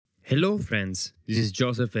Hello, friends. This is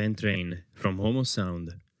Joseph and Train from Homo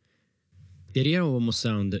Sound. The idea of Homo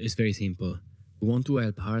Sound is very simple. We want to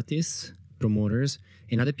help artists, promoters,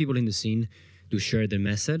 and other people in the scene to share their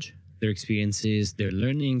message, their experiences, their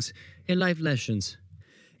learnings, and life lessons.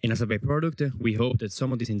 And as a byproduct, we hope that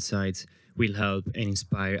some of these insights will help and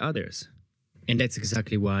inspire others. And that's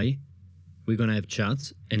exactly why we're gonna have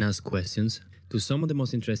chats and ask questions to some of the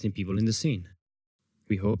most interesting people in the scene.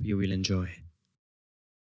 We hope you will enjoy.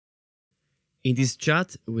 In this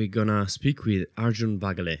chat, we're gonna speak with Arjun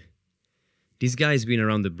Bagale. This guy has been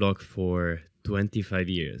around the block for 25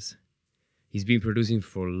 years. He's been producing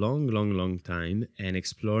for a long time and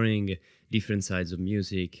exploring different sides of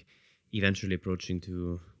music, eventually approaching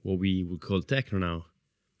to what we would call techno now.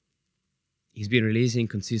 He's been releasing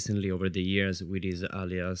consistently over the years with his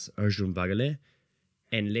alias Arjun Bagale,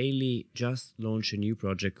 and lately just launched a new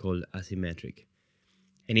project called Asymmetric.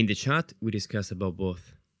 And in the chat, we discuss about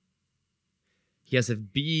both. He has a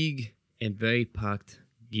big and very packed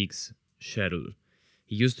gigs schedule.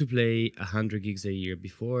 He used to play 100 gigs a year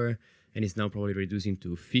before, and is now probably reducing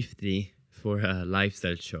to 50 for a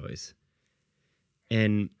lifestyle choice.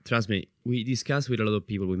 And trust me, we discussed with a lot of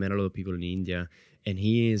people, we met a lot of people in India, and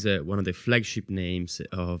he is one of the flagship names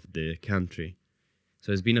of the country.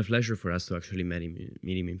 So it's been a pleasure for us to actually meet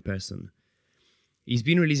him in person. He's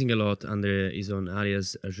been releasing a lot under his own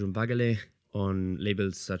alias Arjun Bagale on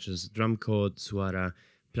labels such as Drumcode, Suara,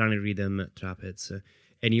 Planet Rhythm, Trapez,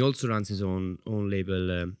 and he also runs his own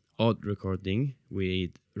label Odd Recording with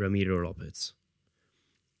Ramiro Lopez.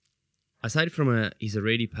 Aside from his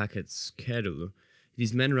already packed schedule,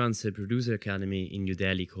 this man runs a producer academy in New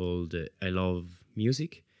Delhi called I Love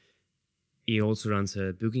Music. He also runs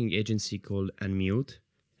a booking agency called Unmute,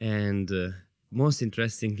 and most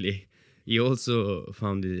interestingly, he also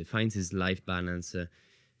finds his life balance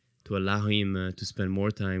to allow him to spend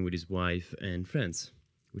more time with his wife and friends,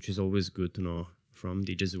 which is always good to know from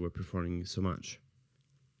DJs who are performing so much.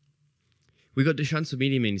 We got the chance to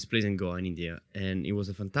meet him in his place in Goa in India, and it was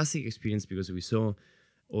a fantastic experience because we saw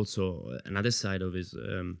also another side of his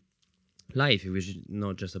life, which is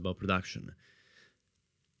not just about production.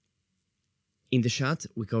 In the chat,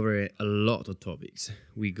 we cover a lot of topics.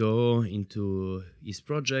 We go into his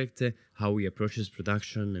project, how he approaches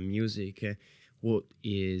production and music, what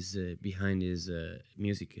is behind his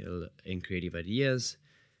musical and creative ideas.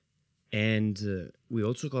 And we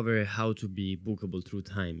also cover how to be bookable through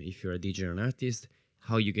time if you're a DJ or an artist,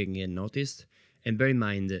 how you can get noticed. And bear in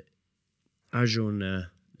mind, Arjun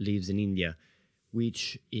lives in India,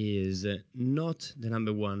 which is not the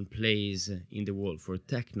number one place in the world for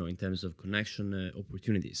techno in terms of connection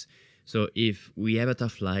opportunities. So if we have a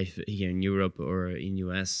tough life here in Europe or in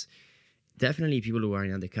US, definitely people who are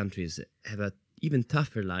in other countries have a even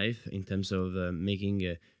tougher life in terms of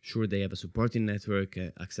making sure they have a supporting network,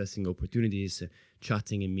 accessing opportunities,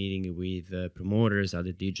 chatting and meeting with promoters,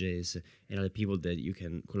 other DJs, and other people that you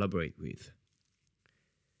can collaborate with.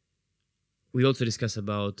 We also discuss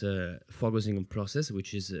about focusing on process,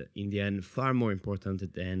 which is in the end far more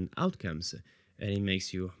important than outcomes, and it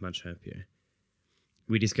makes you much happier.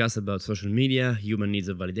 We discuss about social media, human needs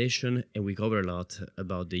of validation, and we cover a lot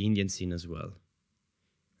about the Indian scene as well.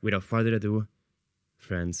 Without further ado,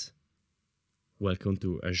 friends, welcome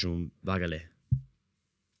to Arjun Bagale.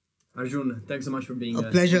 Arjun, thanks so much for being a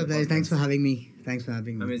pleasure. Thanks for having me.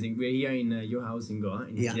 Amazing. We're here in your house in Goa,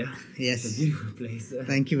 in India. Yes. It's a beautiful place.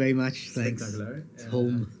 Thank you very much. Spectacular. It's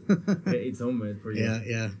home. It's home for you.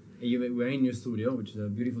 Yeah. We're in your studio, which is a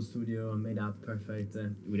beautiful studio, made up perfect,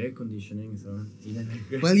 with air conditioning. So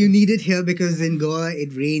well, you need it here because in Goa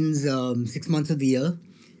it rains 6 months of the year,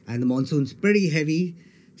 and the monsoon's pretty heavy.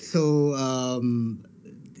 So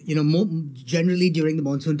generally during the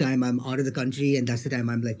monsoon time, I'm out of the country, and that's the time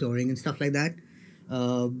I'm like touring and stuff like that.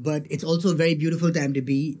 But it's also a very beautiful time to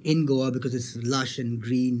be in Goa because it's lush and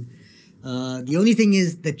green. The only thing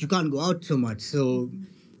is that you can't go out so much. So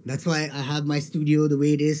that's why I have my studio the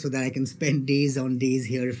way it is, so that I can spend days on days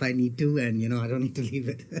here if I need to, and I don't need to leave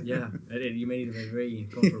it. Yeah, you made it a very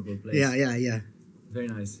comfortable place. Yeah. Very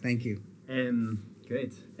nice. Thank you.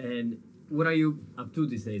 Great. And what are you up to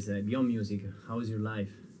these days beyond music? How is your life?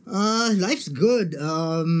 Life's good.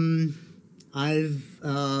 I've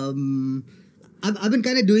been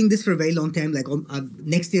kind of doing this for a very long time. Like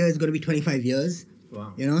next year is going to be 25 years.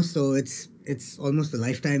 Wow. So it's almost a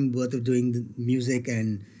lifetime worth of doing the music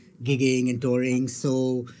and gigging and touring.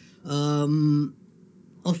 So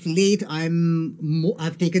of late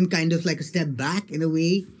I've taken kind of like a step back in a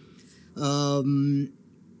way. I'm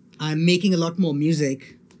making a lot more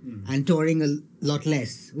music and touring a lot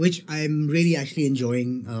less, which I'm really actually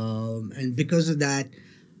enjoying. And because of that,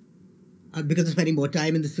 because of spending more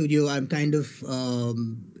time in the studio, I'm kind of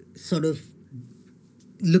sort of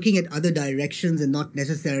looking at other directions and not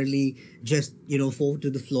necessarily just forward to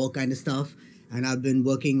the floor kind of stuff. And I've been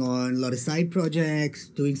working on a lot of side projects,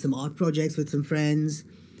 doing some art projects with some friends.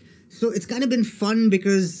 So it's kind of been fun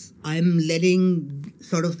because I'm letting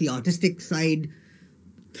sort of the artistic side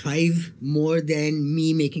thrive more than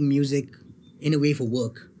me making music in a way for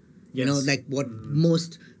work. Yes. Like what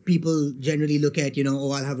most people generally look at,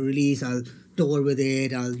 oh, I'll have a release, I'll tour with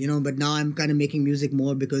it, but now I'm kind of making music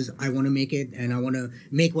more because I want to make it and I want to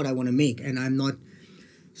make what I want to make. And I'm not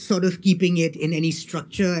sort of keeping it in any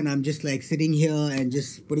structure, and I'm just like sitting here and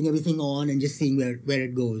just putting everything on and just seeing where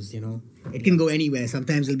it goes. It can go anywhere.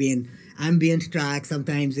 Sometimes it'll be an ambient track,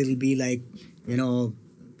 sometimes it'll be like a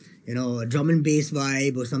drum and bass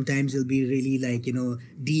vibe, or sometimes it'll be really like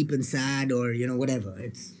deep and sad, or whatever.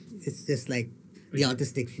 It's just like the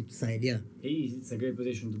artistic side. Yeah, It's a great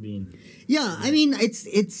position to be in. yeah, I mean,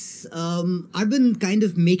 it's I've been kind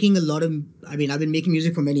of making a lot of, I've been making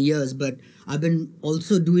music for many years, but I've been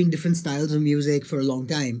also doing different styles of music for a long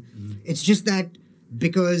time. It's just that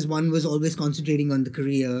because one was always concentrating on the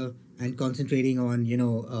career and concentrating on,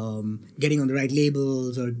 getting on the right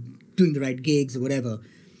labels or doing the right gigs or whatever,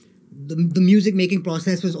 the music making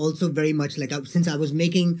process was also very much like, since I was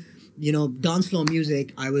making, dance floor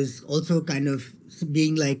music, I was also kind of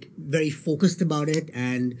being like very focused about it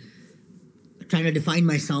and trying to define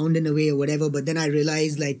my sound in a way or whatever. But then I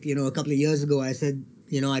realized, like, a couple of years ago, I said,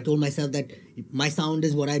 I told myself that my sound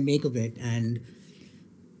is what I make of it, and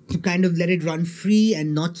to kind of let it run free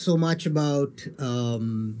and not so much about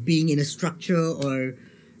being in a structure or,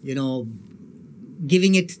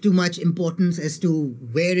 giving it too much importance as to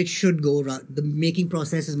where it should go. The making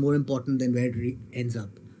process is more important than where it ends up.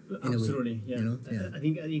 Absolutely, yeah. Yeah. I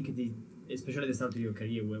think especially at the start of your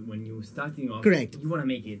career, when you're starting off, Correct. you want to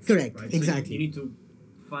make it. Correct, right? exactly. So you need to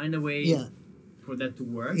find a way for that to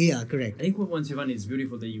work. Yeah, correct. I think once you find it, it's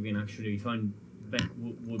beautiful that you can actually find back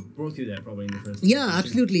what brought you there probably in the first Yeah, place.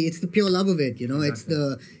 absolutely. It's the pure love of it, It's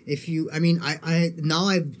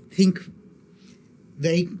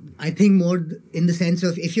I think more in the sense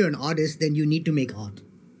of, if you're an artist, then you need to make art.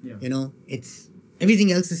 Yeah. It's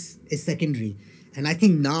everything else is secondary. And I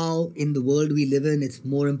think now in the world we live in, it's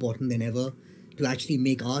more important than ever to actually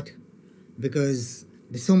make art, because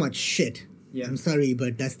there's so much shit. Yeah. I'm sorry,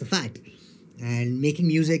 but that's the fact. And making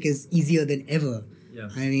music is easier than ever. Yeah.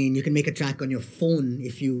 I mean, you can make a track on your phone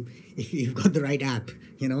if you've got the right app,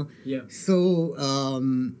 Yeah. So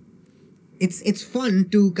it's fun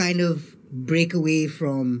to kind of break away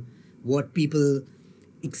from what people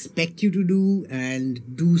expect you to do and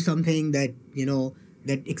do something that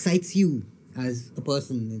that excites you as a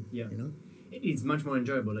person. Yeah. It's much more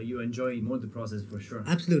enjoyable. Like, you enjoy more the process for sure.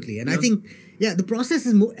 Absolutely. And Yeah. I think, the process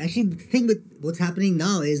is more, actually, the thing with what's happening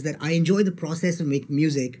now is that I enjoy the process of making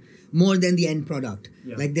music more than the end product.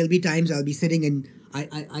 Yeah. Like, there'll be times I'll be sitting and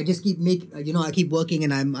I just keep I keep working,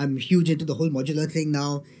 and I'm huge into the whole modular thing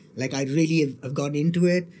now. Like, I really have gotten into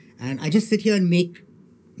it, and I just sit here and make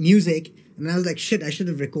music, and I was like, shit, I should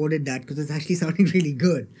have recorded that because it's actually sounding really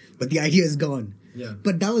good, but the idea is gone. Yeah.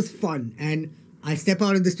 But that was fun, and I step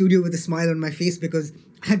out of the studio with a smile on my face because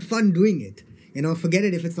I had fun doing it. Forget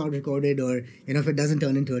it if it's not recorded, or if it doesn't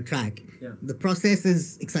turn into a track. Yeah. The process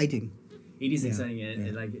is exciting. It is Yeah, exciting, and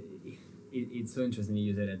yeah. like it's so interesting that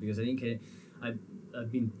you say that, because I think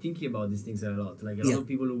I've been thinking about these things a lot. Like, a lot Yeah. of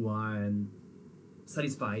people who are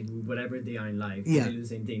satisfied with whatever they are in life, Yeah. they do the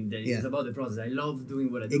same thing. Yeah. It's about the process. I love doing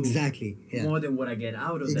what I do Exactly. Yeah. more than what I get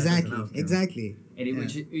out of that as an Exactly. outcome. Exactly. And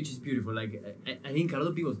Yeah. which is beautiful. Like, I think a lot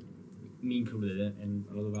of people, me included, and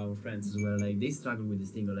a lot of our friends as well, like, they struggle with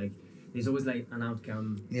this thing of, like, there's always like an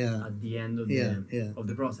outcome Yeah. at the end of Yeah, the yeah. of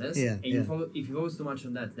the process. Yeah, And yeah. if you focus too much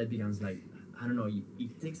on that, that becomes like, I don't know,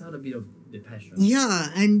 it takes out a bit of the passion.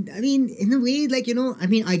 Yeah, and I mean, in a way, like,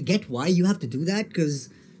 I get why you have to do that, because,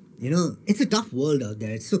 it's a tough world out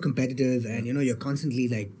there. It's so competitive, and, you're constantly,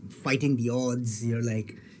 like, fighting the odds. You're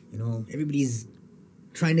like, everybody's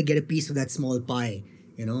trying to get a piece of that small pie,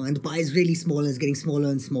 and the pie is really small and it's getting smaller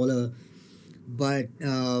and smaller. But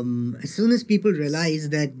as soon as people realize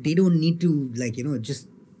that they don't need to, like, just,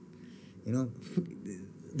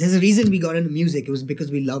 there's a reason we got into music. It was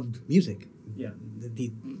because we loved music. Yeah.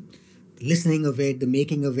 The listening of it, the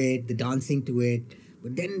making of it, the dancing to it,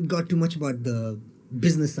 but then it got too much about the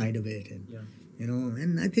business side of it, and Yeah.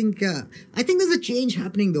 and I think there's a change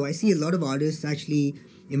happening though. I see a lot of artists actually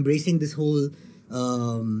embracing this whole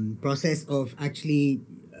process of actually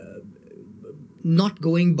not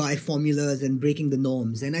going by formulas and breaking the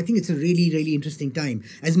norms, and I think it's a really, really interesting time.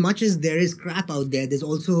 As much as there is crap out there, there's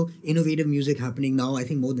also innovative music happening now, I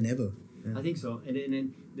think, more than ever. I think so. And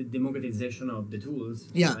then the democratization of the tools,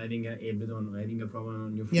 Yeah. so having a Ableton or having a program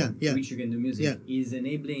on your phone, Yeah, yeah. which you can do music, Yeah. is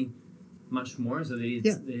enabling much more. So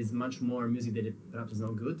Yeah. there is much more music that perhaps is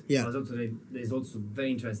not good. Yeah. But also there's also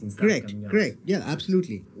very interesting stuff Correct, coming out. correct. Yeah,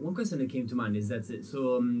 absolutely. One question that came to mind is that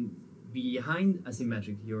behind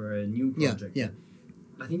Asymmetric, your new Yeah, project. yeah.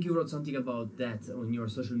 I think you wrote something about that on your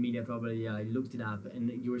social media. Probably I looked it up,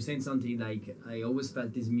 and you were saying something like, "I always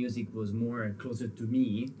felt this music was more closer to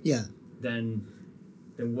me Yeah. than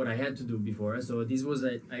what I had to do before." So this was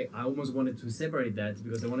I almost wanted to separate that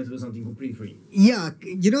because I wanted to do something completely free. Yeah,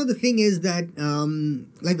 the thing is that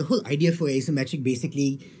like the whole idea for Asymmetric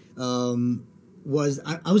basically was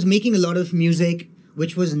I was making a lot of music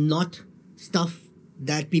which was not stuff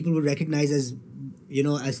that people would recognize as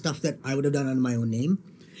as stuff that I would have done under my own name.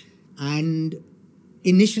 And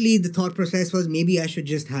initially the thought process was maybe I should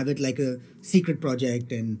just have it like a secret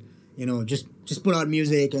project and just put out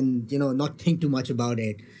music and not think too much about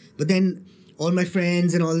it. But then all my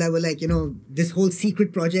friends and all that were like, this whole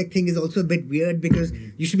secret project thing is also a bit weird because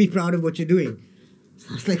you should be proud of what you're doing. So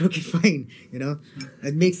I was like, okay, fine,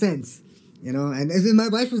 it makes sense, and as in my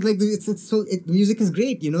wife was like, music is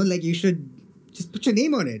great, like you should just put your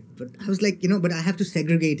name on it. But I was like, but I have to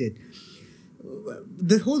segregate it.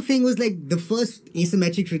 The whole thing was like the first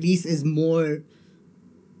Asymmetric release is more,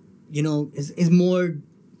 is more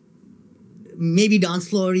maybe dance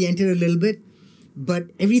floor oriented a little bit, but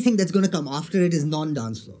everything that's going to come after it is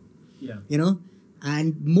non-dance floor. Yeah.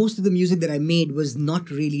 And most of the music that I made was not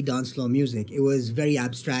really dance floor music. It was very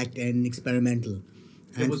abstract and experimental.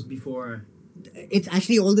 It was before. It's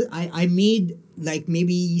actually I made like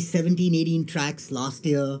maybe 17, 18 tracks last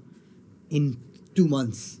year in 2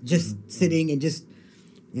 months, just sitting and just,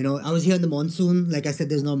 I was here in the monsoon. Like I said,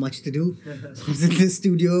 there's not much to do. So I was in the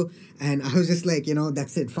studio and I was just like,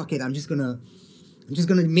 that's it. Fuck it. I'm just gonna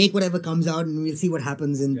make whatever comes out and we'll see what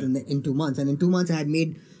happens in 2 months. And in 2 months I had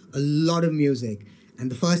made a lot of music.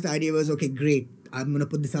 And the first idea was, okay, great. I'm gonna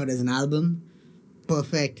put this out as an album.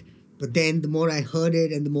 Perfect. But then the more I heard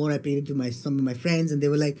it and the more I played it to some of my friends, and they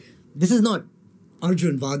were like, this is not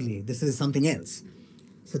Arjun Vagle. This is something else.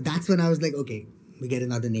 So that's when I was like, okay, we get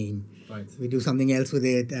another name. Right. We do something else with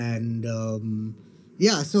it. And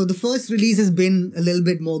so the first release has been a little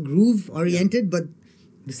bit more groove oriented, but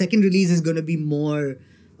the second release is going to be more,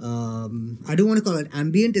 I don't want to call it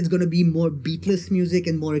ambient. It's going to be more beatless music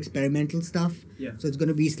and more experimental stuff. Yeah. So it's going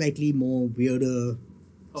to be slightly more weirder,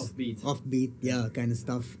 Offbeat. yeah, kind of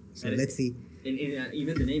stuff. So And let's see.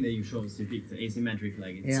 Even the name that you chose, you picked, Asymmetric,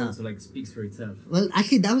 like it's Yeah. also like speaks for itself. Well,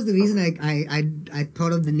 actually, that was the reason I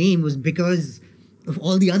thought of the name was because of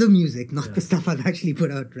all the other music, not the stuff I've actually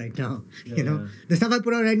put out right now. Yeah. The stuff I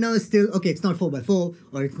put out right now is still, okay, it's not 4x4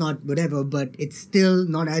 or it's not whatever, but it's still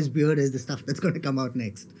not as weird as the stuff that's going to come out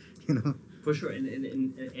next. For sure, and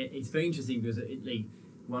it's very interesting because like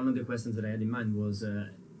one of the questions that I had in mind was,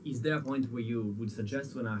 is there a point where you would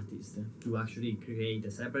suggest to an artist to actually create a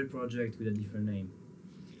separate project with a different name?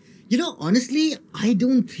 Honestly, I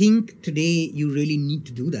don't think today you really need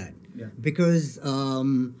to do that. Yeah. Because,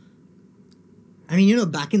 back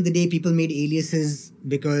in the day, people made aliases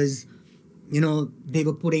because, they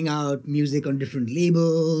were putting out music on different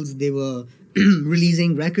labels, they were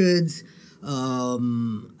releasing records,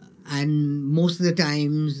 and most of the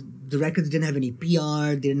times, the records didn't have any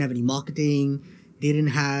PR, they didn't have any marketing, they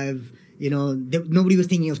didn't have, nobody was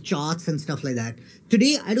thinking of charts and stuff like that.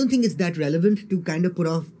 Today, I don't think it's that relevant to kind of put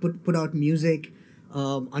out music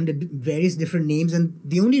under various different names. And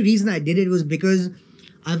the only reason I did it was because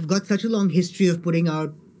I've got such a long history of putting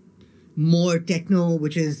out more techno,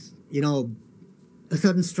 which is, a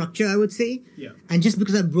certain structure, I would say. Yeah. And just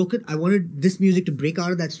because I wanted this music to break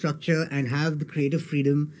out of that structure and have the creative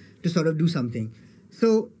freedom to sort of do something.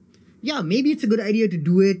 So, yeah, maybe it's a good idea to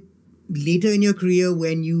do it later in your career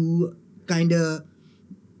when you kind of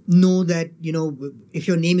know that, if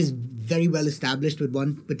your name is very well established with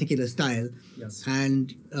one particular style. Yes.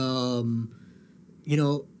 And,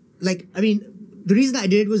 the reason I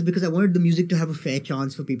did it was because I wanted the music to have a fair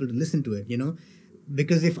chance for people to listen to it,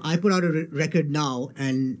 Because if I put out a record now,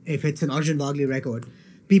 and if it's an Arjun Vagle record,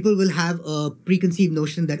 people will have a preconceived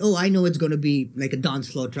notion that, I know it's going to be like a dance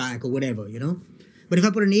floor track or whatever, But if I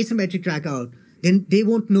put an asymmetric track out, then they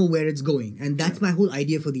won't know where it's going. And that's my whole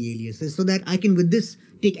idea for the aliases, so that I can, with this,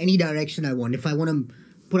 take any direction I want. If I want to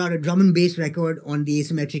put out a drum and bass record on the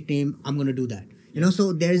asymmetric name, I'm going to do that.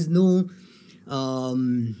 So there's no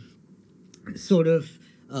I'm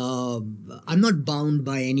not bound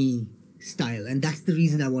by any style. And that's the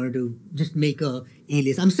reason I wanted to just make a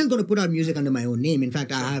alias. I'm still going to put out music under my own name. In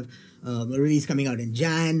fact, I have a release coming out in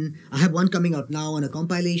Jan. I have one coming out now on a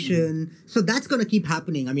compilation. So that's going to keep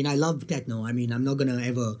happening. I mean, I love techno. I mean, I'm not going to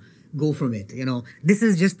ever go from it. You know, this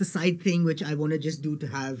is just the side thing which I want to just do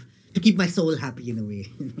to keep my soul happy in a way.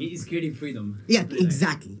 It's creative freedom. Yeah,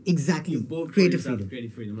 exactly. You both Creative call yourself freedom.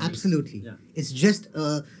 creative freedom. right? Absolutely. Yeah. It's just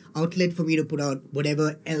a outlet for me to put out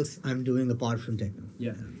whatever else I'm doing apart from techno.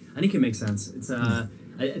 Yeah, I think it makes sense. It's I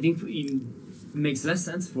think it makes less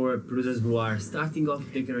sense for producers who are starting off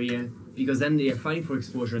their career because then they are fighting for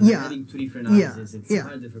exposure and Yeah. having two different Yeah. artists. It's Yeah.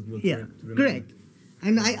 harder for people Yeah, to remember. correct.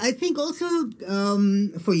 And I think also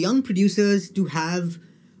for young producers to have,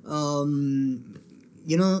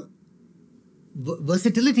 you know,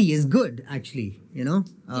 versatility is good actually, you know.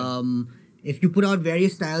 If you put out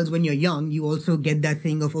various styles when you're young, you also get that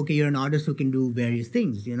thing of, okay, you're an artist who can do various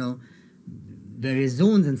things, you know, various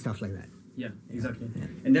zones and stuff like that. Yeah, exactly.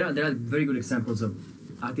 And there are very good examples of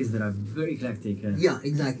artists that are very eclectic. Yeah,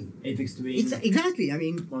 exactly. Aphex Twin, Exactly. I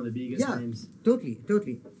mean, one of the biggest yeah, names. totally.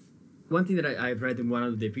 One thing that I've read in one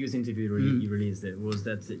of the previous interviews you released was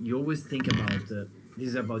that you always think about this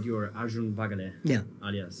is about your Arjun Bagale Yeah.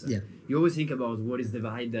 alias. Yeah. You always think about what is the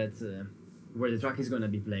vibe that where the track is gonna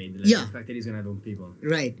be played, like Yeah. the effect that it's gonna have on people.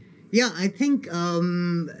 Right. Yeah, I think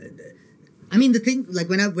I mean the thing like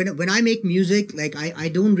when I make music, like I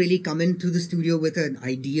don't really come into the studio with an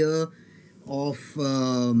idea of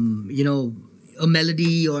you know, a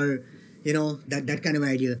melody or you know that kind of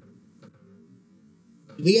idea.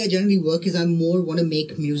 The way I generally work is I more want to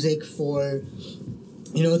make music for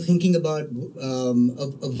you know, thinking about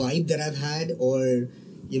a vibe that I've had, or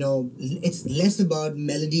you know, it's less about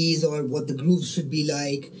melodies or what the grooves should be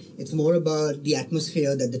like. It's more about the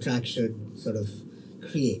atmosphere that the track should sort of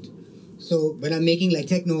create. So when I'm making like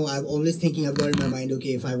techno, I'm always thinking, I've got in my mind,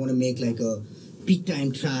 okay, if I want to make like a peak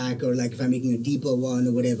time track, or like if I'm making a deeper one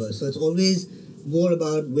or whatever. So it's always more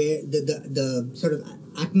about where the sort of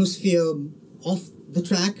atmosphere of the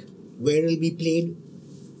track, where it'll be played,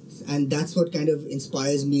 and that's what kind of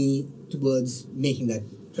inspires me towards making that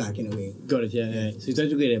track in a way. Got it, yeah. So you try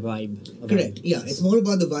to get a vibe. Correct. Yeah, it's more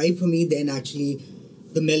about the vibe for me than actually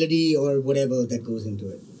the melody or whatever that goes into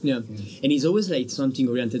it. Yeah. And it's always like something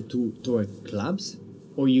oriented toward clubs,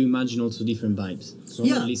 or you imagine also different vibes. So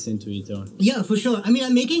Yeah. I'm listen to it or Yeah, for sure. I mean,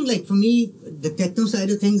 I'm making like, for me, the techno side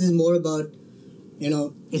of things is more about, you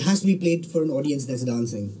know, it has to be played for an audience that's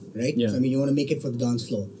dancing, right? Yeah. So, I mean, you want to make it for the dance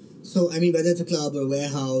floor. So, I mean, whether it's a club or a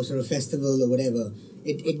warehouse or a festival or whatever,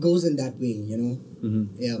 it goes in that way, you know?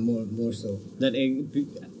 Yeah, more so. that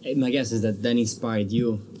my guess is that inspired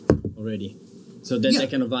you already. So that, Yeah.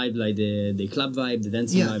 that kind of vibe, like the club vibe, the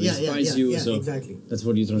dancing vibe, inspires you. Yeah, So exactly. that's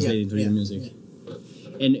what you translate Yeah, into yeah, your music.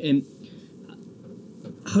 And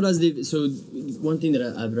how does so one thing that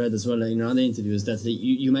I've read as well in another interview is that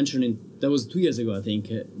you mentioned that was 2 years ago, I think,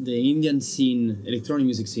 the Indian scene, electronic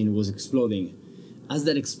music scene, was exploding. Has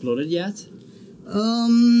that exploded yet?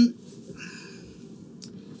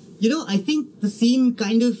 You know, I think the scene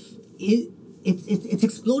kind of it's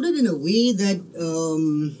exploded in a way that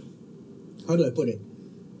how do I put it?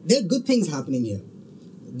 There are good things happening here.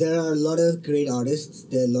 There are a lot of great artists.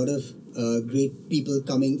 There are a lot of great people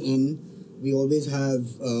coming in. We always have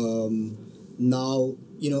now,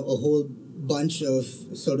 you know, a whole bunch of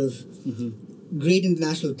sort of great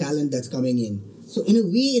international talent that's coming in. So in a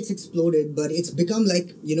way, it's exploded, but it's become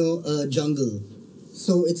like, you know, a jungle.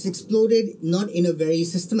 So it's exploded not in a very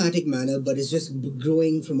systematic manner, but it's just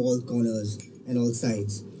growing from all corners and all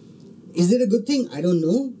sides. Is it a good thing? I don't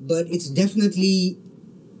know, but it's definitely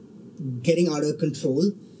getting out of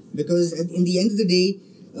control, because in the end of the day,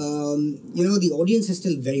 you know, the audience is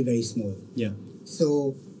still very, very small. Yeah.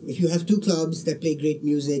 So if you have two clubs that play great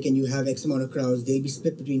music and you have X amount of crowds, they'll be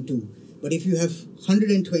split between two. But if you have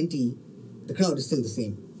 120, the crowd is still the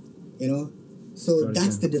same, you know? So Got it,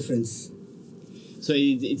 that's yeah. the difference. So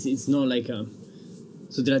it's not like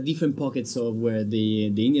so there are different pockets of where the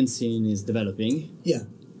Indian scene is developing, Yeah.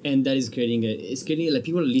 and that is creating like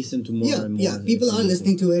people listen to more Yeah, and more. yeah. People are electronic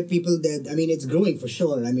listening to it. People that, I mean, it's growing for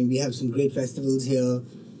sure. I mean, we have some great festivals here.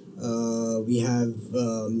 We have,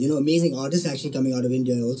 you know, amazing artists actually coming out of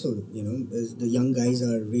India also, you know. The young guys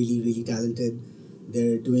are really, really talented.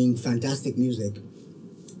 They're doing fantastic music.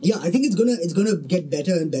 Yeah, I think it's gonna get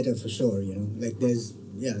better and better for sure, you know. Like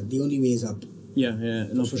the only way is up. Yeah,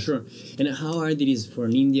 no, for sure. And how hard it is for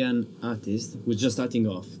an Indian artist who's just starting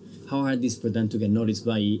off? How hard it is for them to get noticed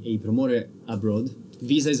by a promoter abroad?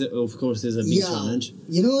 Visa is, of course, is a big challenge.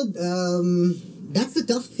 You know, that's the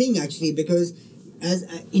tough thing actually, because as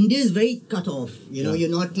India is very cut off. You know, Yeah.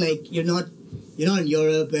 you're not in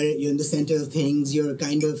Europe where you're in the center of things. You're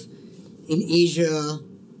kind of in Asia.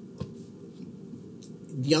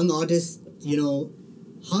 young artists,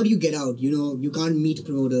 how do you get out? You can't meet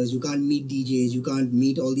promoters, you can't meet DJs, you can't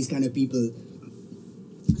meet all these kind of people.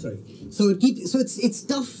 Sorry. So it's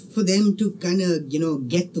tough for them to kind of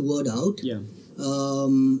get the word out. Yeah.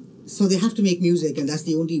 So they have to make music, and that's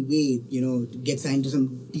the only way to get signed to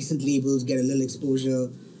some decent labels, get a little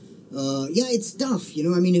exposure. It's tough.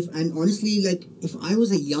 And honestly, like if I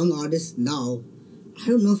was a young artist now, I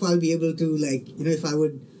don't know if I'll be able to if I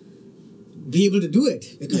would be able to do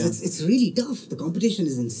it, because it's really tough. The competition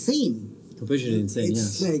is insane. Competition is insane.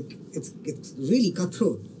 It's yes. it's really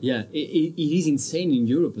cutthroat. Yeah, it is insane in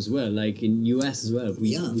Europe as well, like in US as well.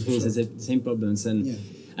 We face the same problems, and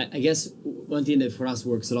I guess one thing that for us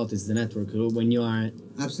works a lot is the network. When you are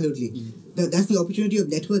absolutely, that's the opportunity of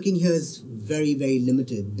networking here is very, very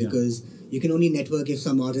limited, because you can only network if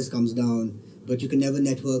some artist comes down, but you can never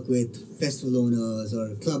network with festival owners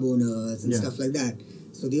or club owners and stuff like that.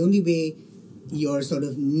 So the only way your sort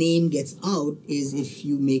of name gets out is if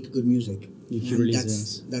you make good music. If you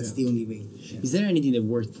release, that's the only way. Yeah. Is there anything that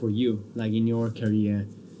worked for you, like in your career?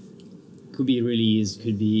 Could be release,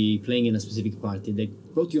 could be playing in a specific party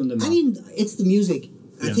that brought you on the map. I mean, it's the music.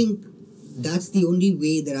 I think that's the only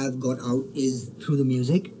way that I've got out is through the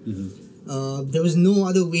music. Mm-hmm. There was no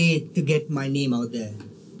other way to get my name out there.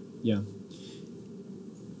 Yeah.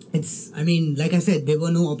 Like I said, there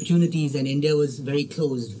were no opportunities, and India was very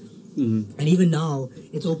closed. Mm-hmm. And even now,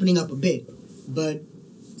 it's opening up a bit. But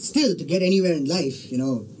still, to get anywhere in life,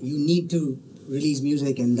 you need to release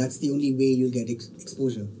music, and that's the only way you'll get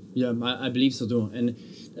exposure. Yeah, I believe so too. And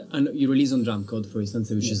you release on Drum Code, for instance,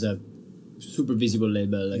 which is a super visible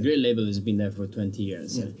label. A great label has been there for 20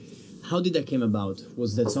 years. Yeah. How did that came about?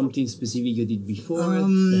 Was that something specific you did before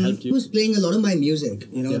that helped you? I was playing a lot of my music,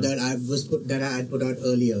 that I had put out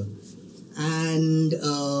earlier. And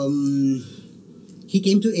he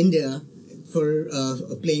came to India for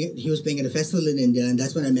playing. He was playing at a festival in India, and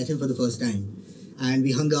that's when I met him for the first time. And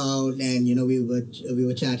we hung out, and we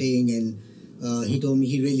were chatting, and he told me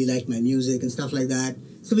he really liked my music and stuff like that.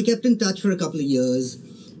 So we kept in touch for a couple of years.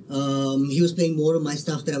 He was playing more of my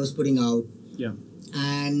stuff that I was putting out. Yeah.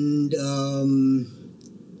 And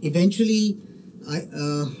eventually,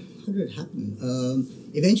 how did it happen?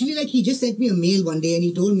 Eventually, he just sent me a mail one day, and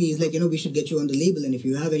he told me, he's like, we should get you on the label, and if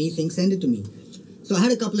you have anything, send it to me. So I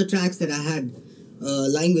had a couple of tracks that I had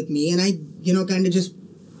lying with me, and I, kind of just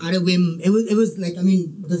at a whim. It was like,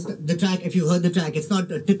 the track. If you heard the track, it's not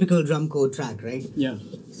a typical drum code track, right? Yeah.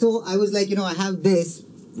 So I was like, I have this.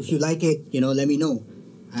 If you like it, let me know.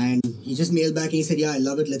 And he just mailed back and he said, yeah, I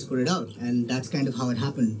love it, let's put it out. And that's kind of how it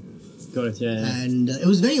happened. Got it, yeah. And it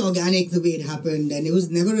was very organic the way it happened, and it was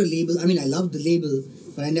never a label. I loved the label,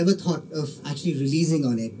 but I never thought of actually releasing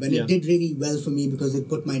on it. But it did really well for me because it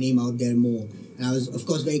put my name out there more. And I was, of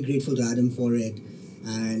course, very grateful to Adam for it.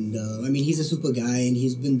 And he's a super guy, and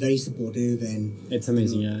he's been very supportive, and it's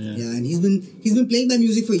amazing. Yeah. And he's been playing my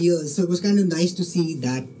music for years, so it was kind of nice to see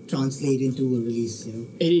that translate into a release.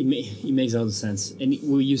 It makes a lot of sense. And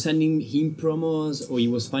were you sending him promos, or he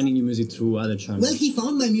was finding your music through other channels? Well, he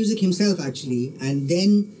found my music himself actually, and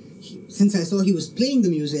then since I saw he was playing the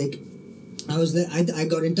music, I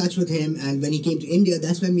got in touch with him, and when he came to India,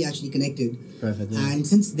 that's when we actually connected. Perfect. Yeah. And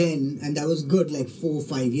since then, and that was good, 4 or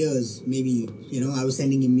 5 years, maybe. I was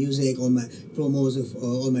sending him music, all my promos of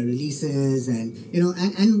all my releases, and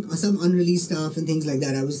and some unreleased stuff and things like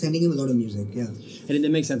that. I was sending him a lot of music. Yeah. And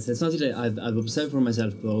it makes sense. It's not that I've observed for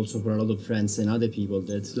myself, but also for a lot of friends and other people.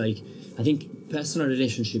 That I think personal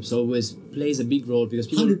relationships always plays a big role because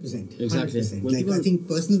people 100%. Exactly. 100%. I think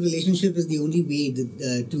personal relationship is the only way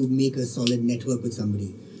to make a solid network with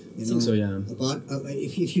somebody. I think so, yeah.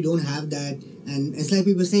 If you don't have that, and it's like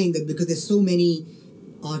we were saying that because there's so many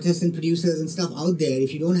artists and producers and stuff out there,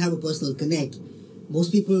 if you don't have a personal connect,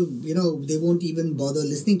 most people, they won't even bother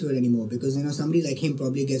listening to it anymore because, somebody like him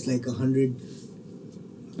probably gets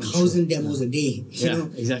 100,000 demos a day.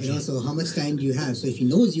 Exactly. So how much time do you have? So if he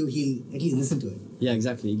knows you, he'll at least listen to it. Yeah,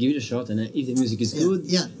 exactly. Give it a shot, and if the music is good,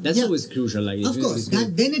 that's always crucial. Of course,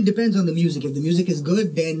 then it depends on the music. If the music is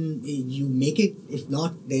good, then you make it. If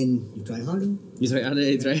not, then you try harder. You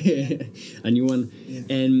try a new one.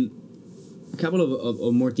 Yeah. And a couple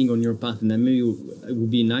of more things on your path, and then maybe it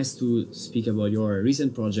would be nice to speak about your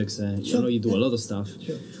recent projects. Sure. I know you do a lot of stuff.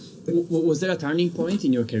 Sure. Was there a turning point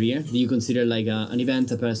in your career? Do you consider an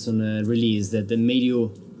event, a person release that made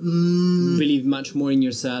you believe much more in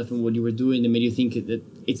yourself and what you were doing, and made you think that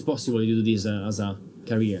it's possible to do this as a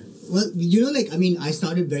career? Well, I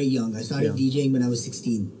started very young. I started DJing when I was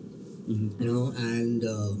 16. Mm-hmm.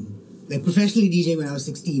 And professionally DJing when I was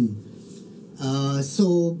 16.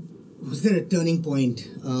 So was there a turning point?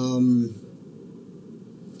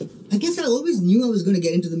 I guess I always knew I was going to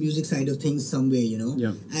get into the music side of things some way, you know?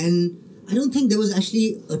 Yeah. And I don't think there was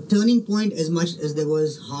actually a turning point as much as there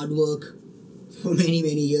was hard work for many,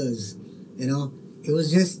 many years, you know? It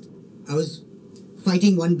was just, I was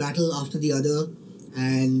fighting one battle after the other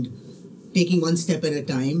and taking one step at a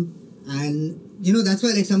time. And, you know, that's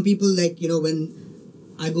why, like, some people, like, you know,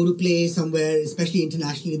 when I go to play somewhere, especially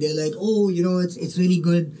internationally, they're like, oh, you know, it's really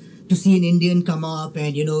good to see an Indian come up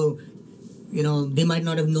and, you know, they might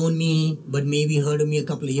not have known me, but maybe heard of me a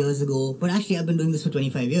couple of years ago. But actually, I've been doing this for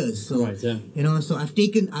 25 years. So, Right, yeah. you know, so I've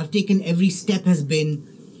taken every step has been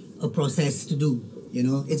a process to do. You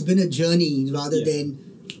know, it's been a journey rather than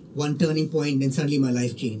one turning point and suddenly my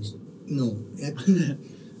life changed. No, I think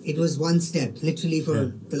it was one step. Literally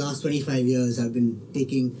for the last 25 years, I've been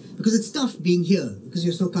taking, because it's tough being here because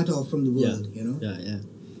you're so cut off from the world. You know. Yeah.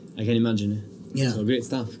 I can imagine. Yeah. So great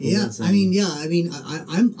stuff. Yeah, Congrats,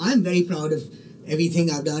 I'm very proud of everything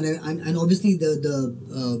I've done, and obviously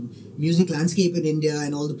the music landscape in India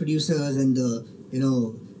and all the producers and the, you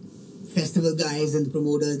know, festival guys and the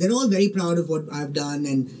promoters, they're all very proud of what I've done,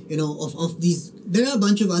 and, you know, of these. There are a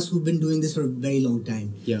bunch of us who've been doing this for a very long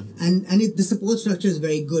time. Yeah. And the support structure is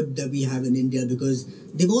very good that we have in India because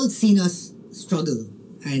they've all seen us struggle,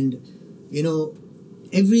 and, you know,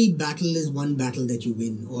 every battle is one battle that you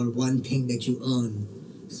win or one thing that you earn.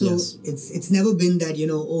 So it's never been that, you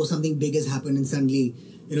know, oh, something big has happened and suddenly,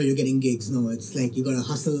 you know, you're getting gigs. No, it's like you got to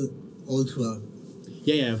hustle all throughout.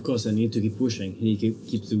 Yeah, of course. And you need to keep pushing. You need to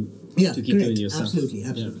keep to keep correct. doing your stuff. Absolutely.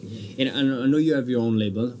 Yeah. And I know you have your own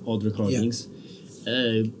label, Odd Recordings.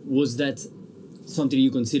 Was that something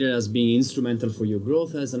you consider as being instrumental for your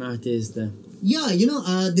growth as an artist? Yeah, you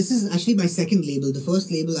know, this is actually my second label. The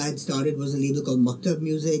first label I had started was a label called Maktab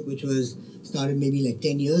Music, which was started maybe like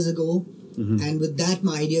 10 years ago. Mm-hmm. And with that,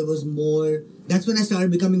 my idea was more, that's when I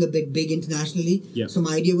started becoming a bit big internationally. Yeah. So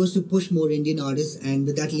my idea was to push more Indian artists. And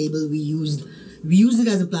with that label, we used it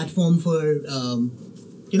as a platform for,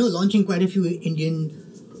 you know, launching quite a few Indian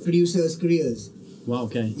producers' careers. Wow,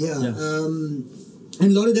 okay. Yeah. And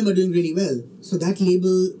a lot of them are doing really well. So that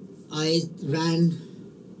label I ran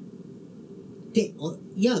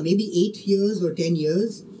maybe 8 years or 10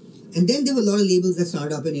 years. And then there were a lot of labels that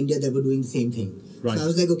started up in India that were doing the same thing. Right. So I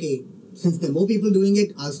was like, okay, since there are more people doing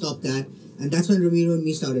it, I'll stop that. And that's when Ramiro and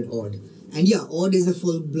me started Odd. And yeah, Odd is a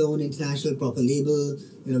full-blown international proper label.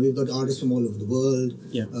 You know, we've got artists from all over the world.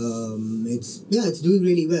 Yeah. It's doing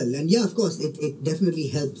really well. And yeah, of course, it definitely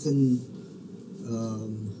helps in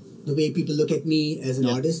the way people look at me as an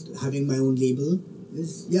artist. Having my own label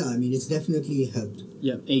it's definitely helped.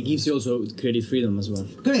 Yeah, and it gives you also creative freedom as well.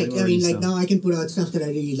 Correct. I mean, like now I can put out stuff that I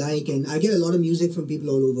really like, and I get a lot of music from people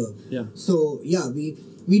all over. Yeah. So yeah,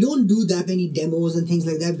 we don't do that many demos and things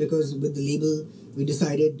like that because with the label we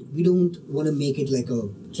decided we don't want to make it like a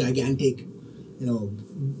gigantic, you know,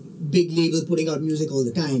 big label putting out music all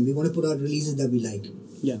the time. We want to put out releases that we like.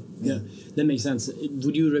 Yeah, that makes sense.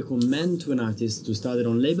 Would you recommend to an artist to start their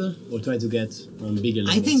own label or try to get on bigger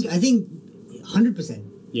labels? I think 100%.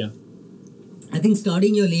 Yeah. I think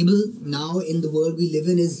starting your label now in the world we live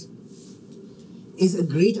in is a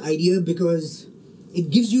great idea because it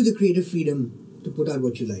gives you the creative freedom to put out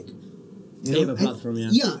what you like. You have a platform,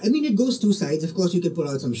 Yeah, I mean, it goes two sides. Of course, you can put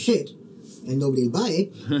out some shit and nobody will buy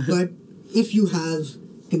it. But if you have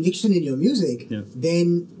conviction in your music,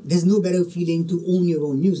 then there's no better feeling to own your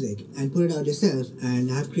own music and put it out yourself and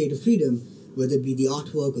have creative freedom, whether it be the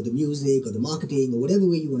artwork or the music or the marketing or whatever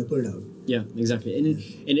way you want to put it out. Yeah, exactly.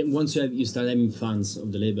 And once you start having fans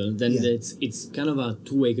of the label, then it's kind of a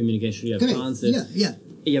two-way communication. You have fans.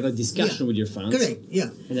 You have a discussion with your fans. Correct.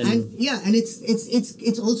 Yeah. And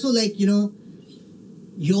it's also like, you know,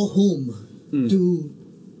 your home to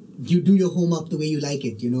you do your home up the way you like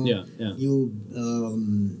it. You know. Yeah. You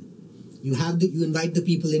you invite the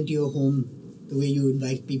people into your home the way you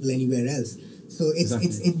invite people anywhere else. So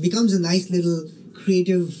it becomes a nice little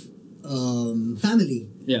creative family.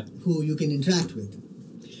 Yeah. Who you can interact with.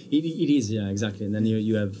 It is, exactly. And then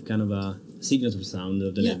you have kind of a signature sound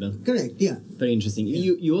of the label. Correct, yeah. Very interesting.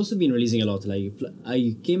 Yeah. You also been releasing a lot. Like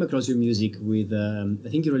I came across your music with I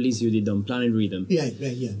think you did on Planet Rhythm. Yeah.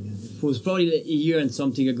 It was probably a year and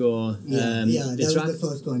something ago. That was the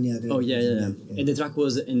first one. Yeah. And the track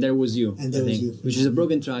was "And There Was You," and there was you, which is a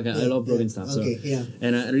broken track. I love broken stuff. Okay, so,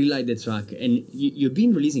 and I really like the track. And you've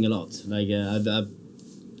been releasing a lot. Like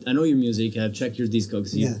I know your music. I've checked your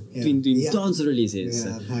Discogs. You've been doing tons of releases.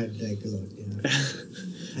 Yeah, I've had like a lot. Yeah.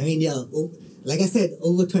 I mean, like I said,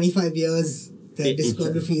 over 25 years, the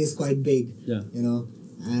discography is quite big. Yeah. You know,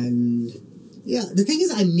 and the thing is,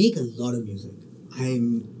 I make a lot of music.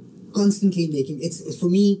 I'm constantly making. It's for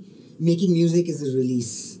me, making music is a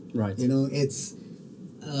release. Right. You know, it's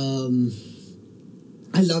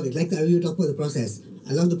I love it. Like we were talking about the process.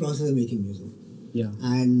 I love the process of making music. Yeah.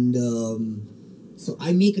 And so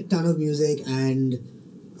I make a ton of music, and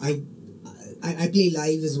I play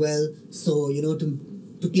live as well. So you know,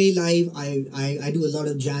 to play live, I do a lot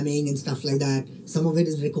of jamming and stuff like that. Some of it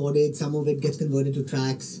is recorded, some of it gets converted to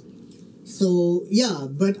tracks. So yeah,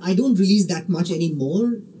 but I don't release that much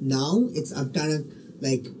anymore now. I'm kind of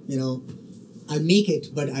like, you know, I'll make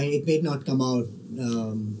it, but it may not come out.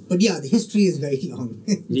 But yeah, the history is very long.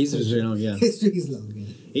 This is very long, yeah. History is long. Yeah.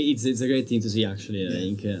 It's a great thing to see, actually. I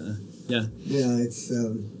think, yeah. Yeah, it's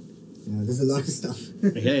there's a lot of stuff.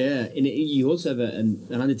 Yeah. And you also have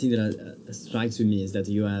another thing that strikes with me is that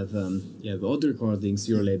you have other recordings,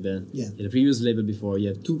 your label, Yeah. the previous label before. You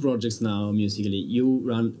have 2 projects now musically. You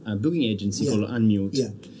run a booking agency Yeah. called Unmute. Yeah.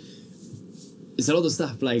 It's a lot of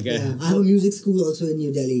stuff. Like Yeah, I have a music school also in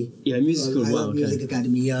New Delhi. Yeah, music school. I Wow, love okay. Music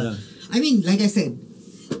Academy. Yeah. Yeah. I mean, like I said,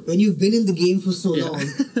 when you've been in the game for so Yeah. long,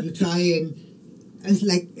 you try and it's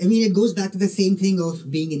like, I mean, it goes back to the same thing of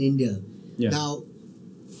being in India. Yeah. Now,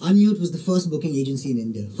 Unmute was the first booking agency in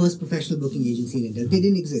India, first professional booking agency in India. They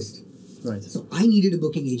didn't exist. Right. So I needed a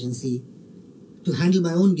booking agency to handle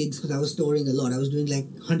my own gigs because I was touring a lot. I was doing like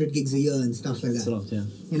 100 gigs a year and stuff like It's that. a lot, yeah.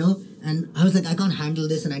 You know, and I was like, I can't handle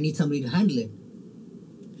this, and I need somebody to handle it.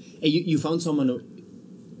 And you found someone.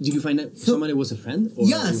 Did you find that So- someone who was a friend? Or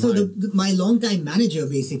Yeah, you so hired? my longtime manager,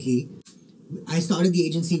 basically, I started the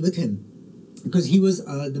agency with him because he was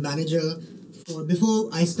the manager for before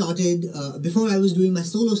I started. Before I was doing my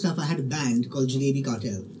solo stuff, I had a band called Jalebi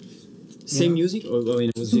Cartel. Same yeah. music, or I mean,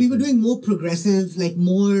 it was So we were different? doing more progressive, like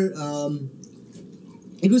more.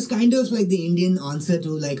 It was kind of like the Indian answer to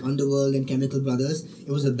like Underworld and Chemical Brothers.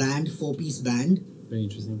 It was a band, 4-piece band. Very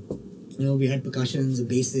interesting. You know, we had percussions, a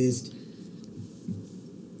bassist,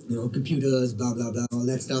 you know, computers, blah, blah, blah, all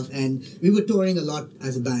that stuff. And we were touring a lot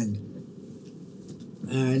as a band.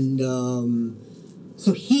 And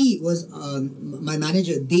so he was, my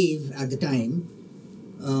manager, Dave, at the time,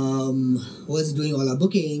 was doing all our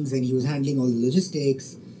bookings, and he was handling all the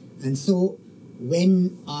logistics. And so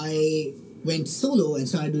when I went solo and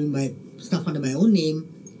started doing my stuff under my own name,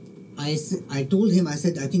 I told him, I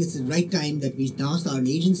said, I think it's the right time that we now start an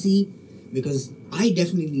agency, because I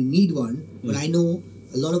definitely need one, but I know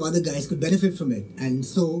a lot of other guys could benefit from it. And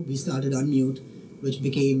so we started Unmute, which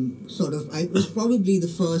became sort of, I was probably the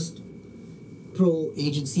first pro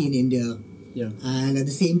agency in India. Yeah. And at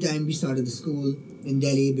the same time, we started the school in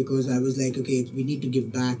Delhi, because I was like, okay, we need to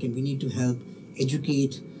give back and we need to help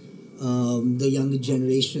educate the younger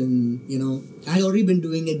generation. You know, I had already been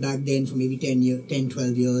doing it back then for maybe 10,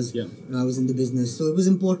 12 years Yeah. when I was in the business. So it was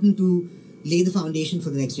important to lay the foundation for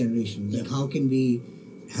the next generation. Like, how can we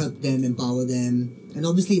help them, empower them? And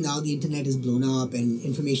obviously now the internet is blown up and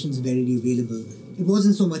information is readily available. It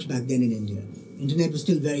wasn't so much back then in India. Internet was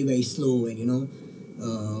still very, very slow, and you know,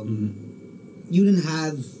 you didn't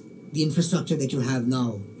have the infrastructure that you have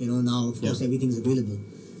now. You know, now of course everything's available.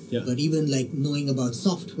 Yeah. But even like knowing about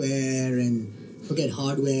software and forget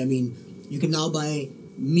hardware, I mean, you can now buy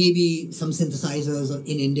maybe some synthesizers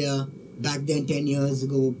in India. Back then, 10 years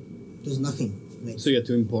ago, there's nothing. Like, So you had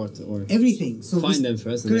to import or everything. So find them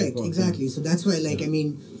first. and Correct, import them. exactly. So that's why, like, I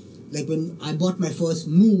mean, like when I bought my first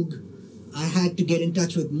Moog, I had to get in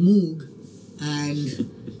touch with Moog and,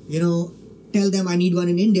 you know, tell them I need one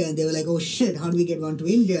in India. And they were like, oh shit, how do we get one to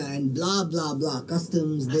India? And blah, blah, blah,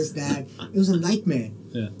 customs, this, that. It was a nightmare.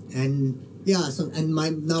 Yeah. And yeah, so, and my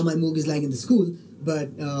Moog is like in the school, but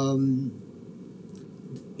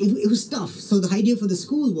it was tough. So the idea for the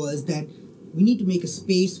school was that we need to make a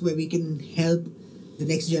space where we can help the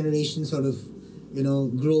next generation sort of, you know,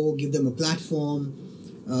 grow, give them a platform,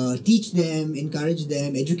 teach them, encourage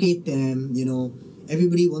them, educate them. You know,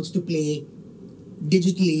 everybody wants to play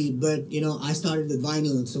digitally, but, you know, I started with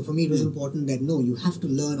vinyl. So for me, it was important that, no, you have to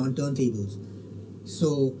learn on turntables.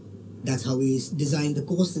 So that's how we designed the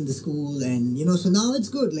course in the school. And, you know, so now it's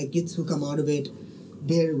good. Like, kids who come out of it,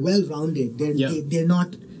 they're well-rounded. They're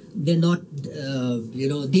not, you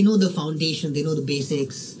know, they know the foundation, they know the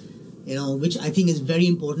basics, you know, which I think is very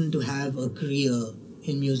important to have a career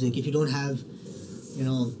in music. If you don't have, you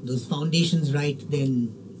know, those foundations right,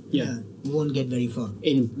 then you won't get very far.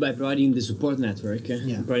 And by providing the support network,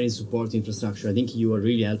 providing support infrastructure, I think you are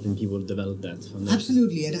really helping people develop that foundation.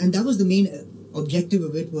 Absolutely, and that was the main objective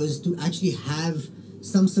of it, was to actually have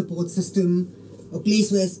some support system, a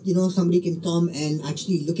place where, you know, somebody can come and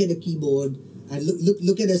actually look at a keyboard and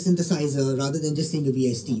look at a synthesizer rather than just seeing a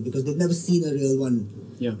VST, because they've never seen a real one.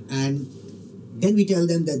 Yeah. And then we tell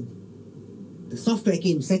them that the software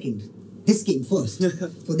came second, this came first.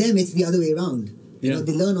 For them, it's the other way around. You know,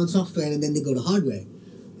 they learn on software and then they go to hardware.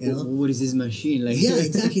 You know? What is this machine like? Yeah,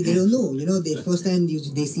 exactly. They don't know. You know, the first time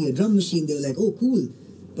they see a drum machine, they were like, "Oh, cool,"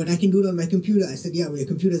 but I can do it on my computer. I said, "Yeah, well, your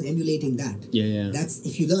computer's emulating that." Yeah. That's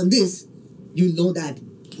if you learn this, you know that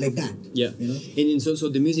like that. Yeah. You know. And so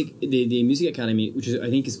the music academy, which is I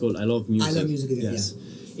think is called I Love Music. I Love Music. Yes.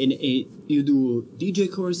 And you do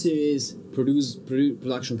DJ courses,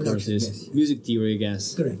 production courses, yes. music theory, I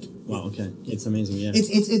guess. Correct. Wow. Okay. It's amazing. Yeah.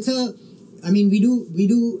 It's a. I mean, we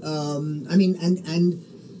do. I mean, and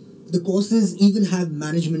the courses even have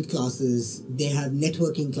management classes. They have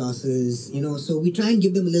networking classes. You know, so we try and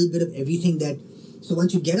give them a little bit of everything. That so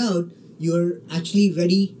once you get out, you're actually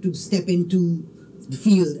ready to step into the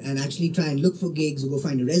field and actually try and look for gigs or go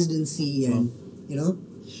find a residency and you know.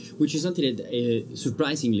 Which is something that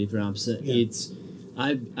surprisingly, perhaps, it's.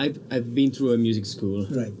 I've been through a music school.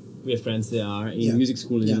 Right. We have friends that are in music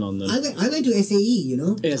schools in London. I went to SAE, you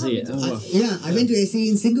know. SAE. I went to SAE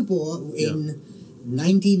in Singapore in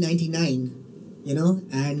 1999, you know,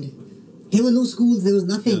 and there were no schools, there was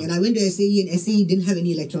nothing. And I went to SAE and SAE didn't have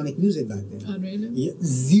any electronic music back then. Oh, really? Yeah,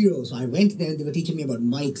 zero. So I went there and they were teaching me about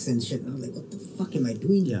mics and shit. And I was like, what the fuck am I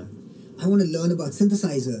doing here? I want to learn about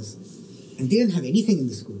synthesizers. And they didn't have anything in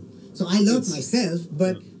the school. So I learned myself,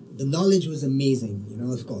 but the knowledge was amazing, you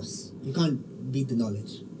know, of course. You can't beat the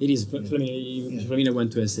knowledge. It is. Flamina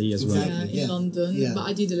went to SAE as well. Exactly. In London, Yeah. but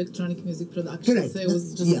I did electronic music production, Correct. so it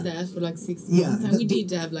was just there for like 6 months, Yeah. and we did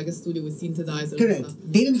have like a studio with synthesizers. Correct. And stuff.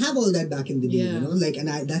 They didn't have all that back in the day, Yeah. you know. Like, and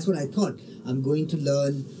that's what I thought. I'm going to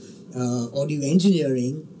learn audio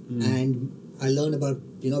engineering, and I learn about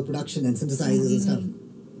production and synthesizers and stuff.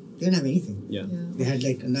 They didn't have anything. Yeah. They had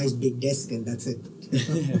like a nice big desk, and that's it.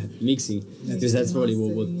 Mixing, because that's probably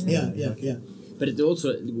what. Yeah. But it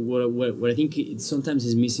also, what I think it sometimes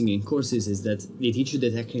is missing in courses is that they teach you the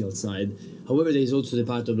technical side. However, there is also the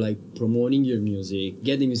part of like promoting your music,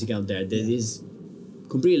 getting music out there that is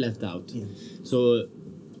completely left out. Yeah. So.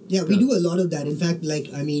 Yeah, we do a lot of that. In fact, like,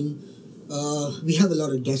 I mean, we have a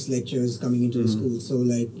lot of guest lectures coming into the school. So,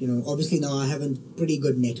 like, obviously now I have a pretty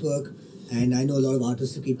good network, and I know a lot of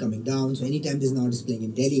artists who keep coming down. So anytime there's an artist playing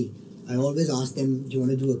in Delhi, I always ask them, do you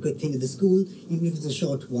want to do a quick thing at the school? Even if it's a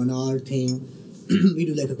short 1 hour thing. We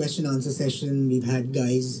do like a question answer session. We've had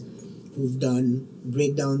guys who've done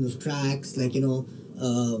breakdown of tracks, like, Mo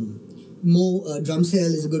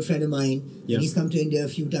Drumcell is a good friend of mine. Yeah. And he's come to India a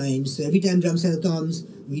few times. So every time Drumcell comes,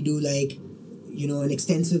 we do like, an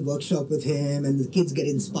extensive workshop with him, and the kids get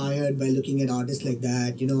inspired by looking at artists like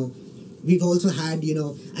that. We've also had,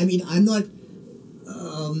 I mean, I'm not,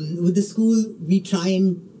 with the school, we try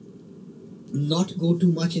and not go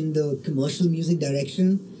too much in the commercial music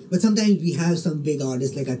direction. But sometimes we have some big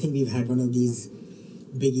artists, like I think we've had one of these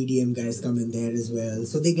big EDM guys come in there as well.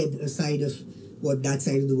 So they get a side of what that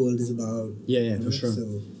side of the world is about. Yeah, for sure.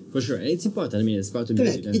 So, for sure. It's important. I mean, it's part of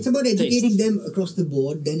correct. music. It's about educating taste. them across the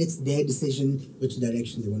board. Then it's their decision which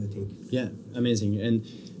direction they want to take. Yeah, amazing. And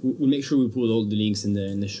we'll make sure we put all the links in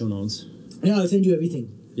the show notes. Yeah, I'll send you everything.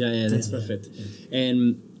 Yeah, that's perfect. Yeah.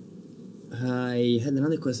 And I had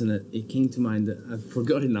another question that it came to mind. I've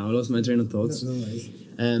forgotten now. I lost my train of thoughts. No worries.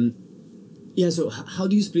 So how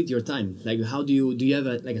do you split your time? Like, how do you have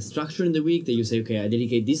a structure in the week that you say, okay, I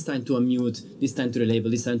dedicate this time to a mute, this time to the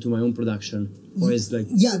label, this time to my own production, or is like?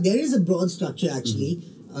 Yeah, there is a broad structure actually.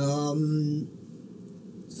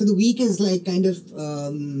 So the week is like kind of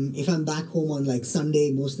if I'm back home on like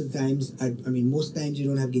Sunday, most of the times, I mean most times you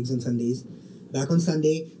don't have gigs on Sundays. Back on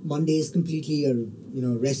Sunday, Monday is completely a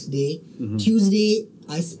rest day. Tuesday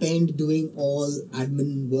I spend doing all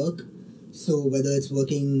admin work. So whether it's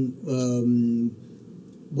working on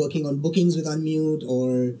bookings with Unmute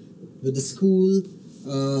or with the school,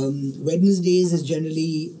 Wednesdays is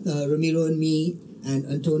generally Ramiro and me and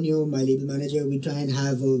Antonio, my label manager. We try and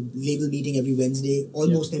have a label meeting every Wednesday,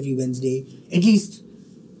 almost every Wednesday, at least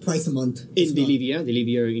twice a month. They live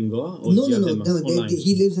here in Goa? Or No. do you have them online?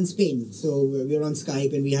 He lives in Spain, so we're on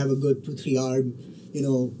Skype and we have a good 2-3 hour.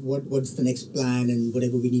 What's the next plan and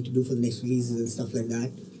whatever we need to do for the next releases and stuff like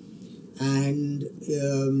that. And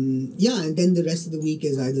and then the rest of the week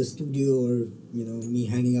is either studio or me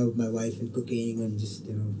hanging out with my wife and cooking and just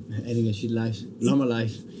Having a shit life, normal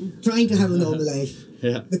life. trying to have a normal life.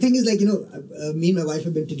 Yeah. The thing is, like, me and my wife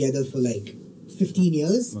have been together for like 15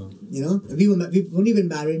 years. Wow. We've only been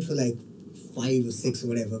married for like 5 or 6 or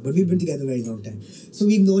whatever, but we've been together a very long time. So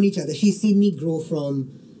we've known each other. She's seen me grow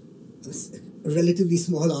from a relatively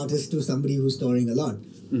small artist to somebody who's touring a lot.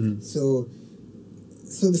 So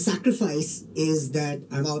the sacrifice is that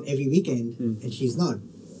I'm out every weekend and she's not,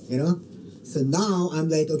 So now I'm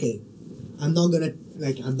like, okay, I'm not gonna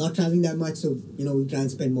I'm not traveling that much, so we try and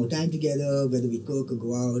spend more time together, whether we cook or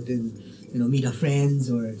go out and meet our friends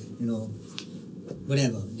or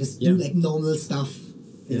whatever. Just do like normal stuff.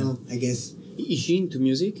 I guess. Is she into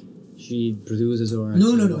music? She produces or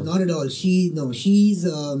No, not at all. She's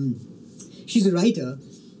a writer.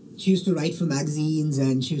 She used to write for magazines,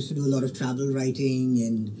 and she used to do a lot of travel writing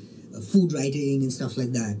and food writing and stuff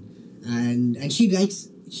like that. And she writes.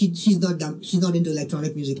 She's not into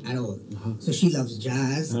electronic music at all. So she loves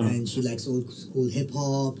jazz and she likes old school hip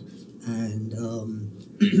hop and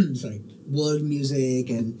world music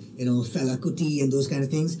and Fela Kuti and those kind of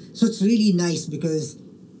things. So it's really nice because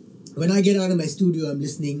when I get out of my studio, I'm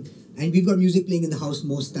listening, and we've got music playing in the house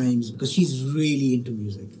most times because she's really into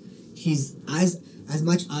music. She's as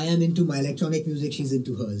much I am into my electronic music, she's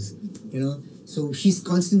into hers. So she's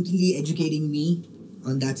constantly educating me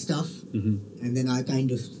on that stuff, and then I kind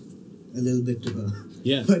of a little bit to her.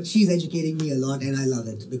 Yeah. But she's educating me a lot, and I love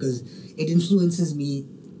it because it influences me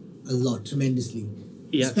a lot, tremendously.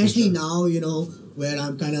 Yeah, especially for sure. now, where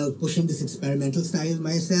I'm kind of pushing this experimental style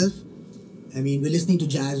myself. I mean, we're listening to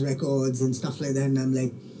jazz records and stuff like that, and I'm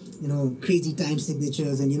like, crazy time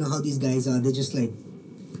signatures, and how these guys are. They're just like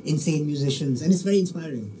insane musicians, and it's very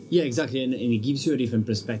inspiring. Yeah, exactly, and it gives you a different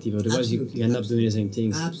perspective. Otherwise, you end up doing the same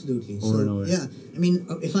things. Absolutely. Over and over. Yeah, I mean,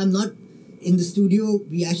 if I'm not in the studio,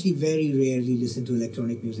 we actually very rarely listen to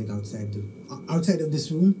electronic music outside of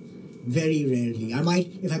this room. Very rarely. I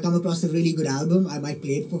might, if I come across a really good album, I might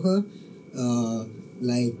play it for her.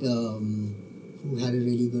 Who had a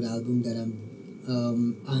really good album that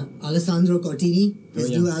Alessandro Cortini, his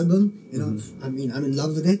new album. I mean, I'm in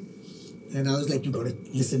love with it. And I was like, you gotta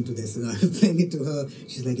listen to this. And I was playing it to her.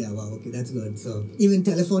 She's like, yeah, wow, okay, that's good. So even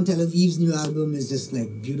Telephone Tel Aviv's new album is just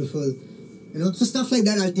like beautiful. So stuff like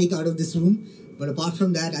that I'll take out of this room. But apart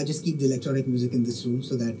from that, I just keep the electronic music in this room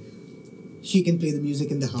so that she can play the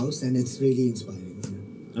music in the house, and it's really inspiring.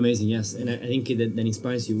 Amazing, yes. And I think that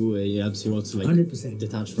inspires you. It helps you also 100%.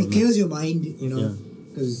 detach from it. Clears your mind,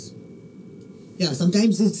 because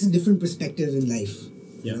sometimes it's a different perspective in life.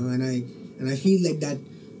 Yeah. And I feel like that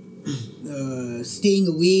staying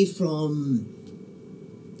away from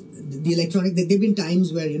the electronic, there have been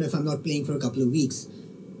times where, if I'm not playing for a couple of weeks,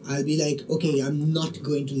 I'll be like, okay, I'm not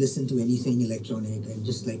going to listen to anything electronic and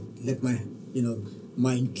just like let my,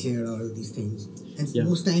 mind clear out of these things. And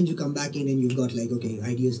most times you come back in and you've got like, okay,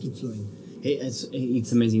 ideas keep flowing. Hey,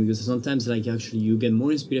 it's amazing because sometimes actually you get more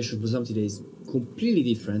inspiration for something that is completely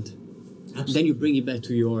different. Absolutely. Then you bring it back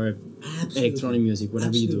to your electronic music,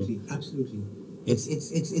 whatever you do. Absolutely.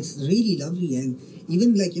 It's really lovely. And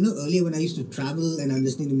even earlier when I used to travel and I'm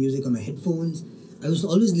listening to music on my headphones, I was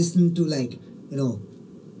always listening to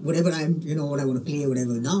whatever what I want to play or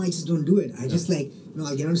whatever. Now I just don't do it. I just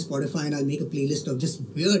I'll get on Spotify and I'll make a playlist of just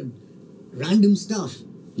weird, random stuff.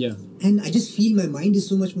 Yeah. And I just feel my mind is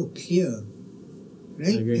so much more clear.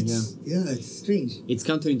 Right? I agree, it's strange. It's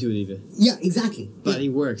counterintuitive. Yeah, exactly. But it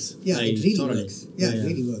works. Yeah, it really totally works. Yeah, it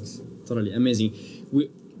really works. Totally. Amazing.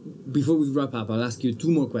 Before we wrap up, I'll ask you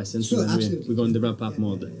two more questions. Sure, so then absolutely. we go in the wrap up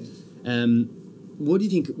mode. What do you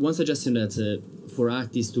think, one suggestion that for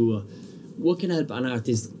artists to, what can help an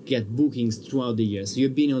artist get bookings throughout the year? So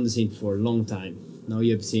you've been on the scene for a long time. Now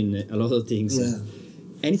you have seen a lot of things. Yeah.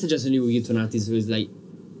 Any suggestion you would give to an artist who is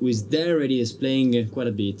there already, is playing quite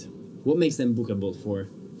a bit? What makes them bookable for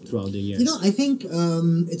throughout the years? I think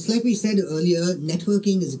it's like we said earlier,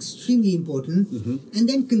 networking is extremely important. And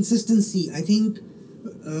then consistency. I think,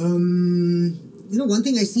 one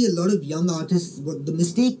thing I see a lot of young artists, what the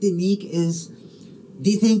mistake they make is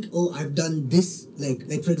they think, oh, I've done this. Like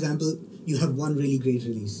for example, you have one really great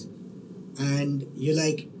release. And you're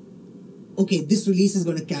like, okay, this release is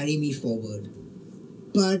going to carry me forward.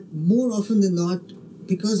 But more often than not,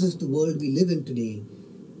 because of the world we live in today,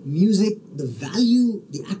 music, the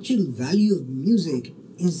actual value of music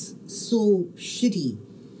is so shitty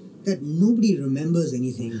that nobody remembers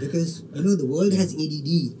anything because, the world has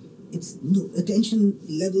ADD. Attention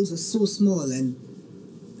levels are so small, and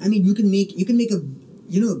I mean, you can make the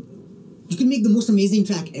most amazing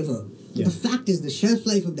track ever. But the fact is, the shelf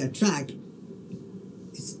life of that track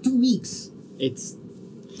is 2 weeks.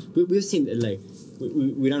 We've seen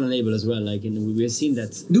we run a label as well, and we've seen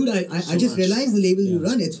that. Dude, I just realized the label you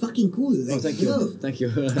run, it's fucking cool. Thank you. Thank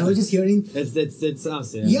you. I was just hearing. It's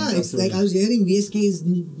us. Yeah, it's like I was hearing VSK's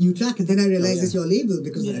new track, and then I realized it's your label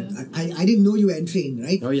because I didn't know you were trained,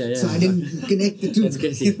 right? Oh yeah. So I didn't connect the two. That's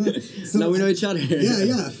crazy. So now we know each other.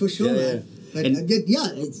 Yeah, for sure. Yeah. But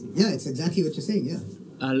it's exactly what you're saying. Yeah.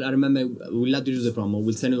 I remember we'll have to do the promo.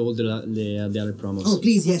 We'll send you all the other promos. Oh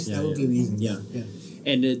please, yes, that would be amazing. Yeah.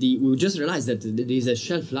 And we just realized that there is a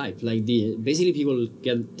shelf life. Like basically people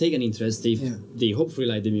can take an interest if they hopefully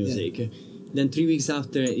like the music. Then 3 weeks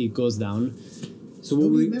after it goes down. So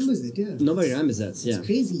nobody remembers it. Yeah. Nobody remembers that. Yeah. It's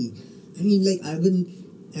crazy. I mean, like I've been,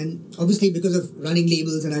 and obviously because of running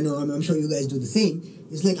labels, and I know I'm sure you guys do the same.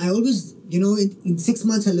 It's like I always, in 6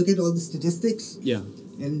 months I look at all the statistics. Yeah.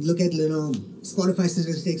 And look at Spotify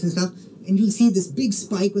statistics and stuff, and you'll see this big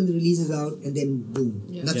spike when the release is out, and then boom,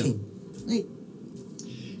 nothing. Like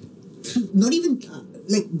not even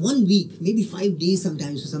like 1 week, maybe 5 days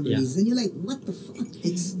sometimes for some releases, and you're like, what the fuck?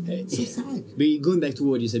 It's so sad. But going back to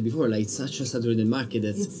what you said before, like it's such a saturated market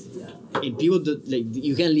that and people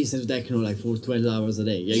you can listen to techno like for 12 hours a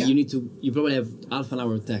day. You probably have half an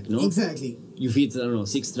hour of techno. Exactly. You fit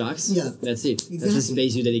 6 tracks. Yeah. That's it. Exactly. That's the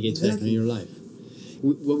space you dedicate to techno in your life.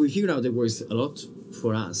 What we figured out that works a lot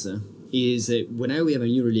for us is whenever we have a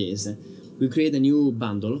new release, we create a new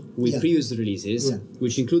bundle with previous releases,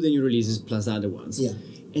 which include the new releases plus other ones. Yeah.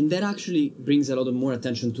 And that actually brings a lot of more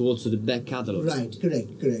attention to also the back catalog. Right, correct.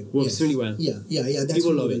 Works really well. Yeah. That's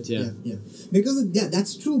people really love good. it, Yeah. Because,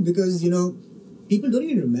 that's true, because, people don't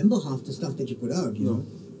even remember half the stuff that you put out, know.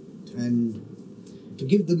 And to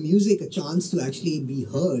give the music a chance to actually be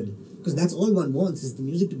heard, because that's all one wants is the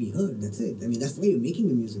music to be heard. That's it. I mean, that's why you're making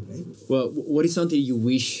the music, right? Well, what is something you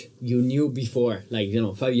wish you knew before,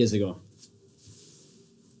 5 years ago?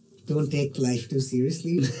 Don't take life too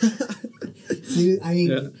seriously.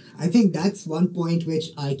 I think that's one point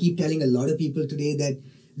which I keep telling a lot of people today, that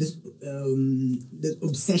this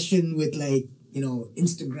obsession with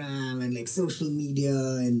Instagram and social media,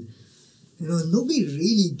 and nobody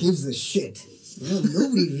really gives a shit.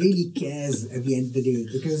 Nobody really cares at the end of the day,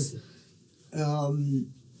 because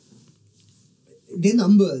they're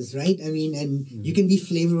numbers, right? I mean, and you can be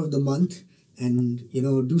flavor of the month and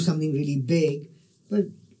do something really big,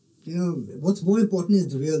 but what's more important is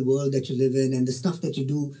the real world that you live in, and the stuff that you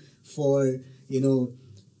do for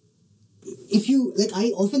if you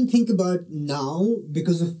I often think about now,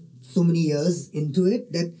 because of so many years into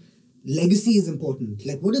it, that legacy is important.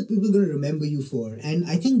 What are people going to remember you for? And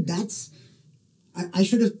I think that's I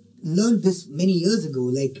should have learned this many years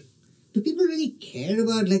ago. Do people really care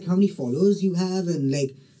about how many followers you have and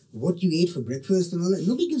what you ate for breakfast and all that?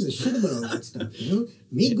 Nobody gives a shit about all that stuff.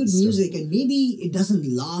 Make good music, and maybe it doesn't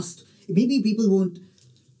last. Maybe people won't,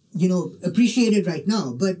 appreciate it right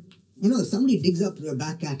now. But somebody digs up your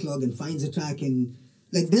back catalog and finds a track, and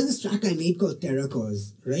there's this track I made called Terra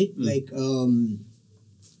Cause, right? 10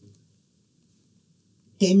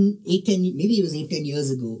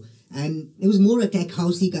 years ago. And it was more a tech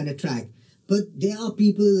housey kind of track. But there are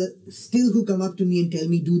people still who come up to me and tell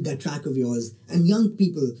me, dude, that track of yours. And young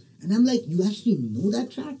people. And I'm like, you actually know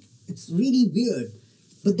that track? It's really weird.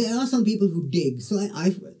 But there are some people who dig. So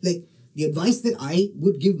I the advice that I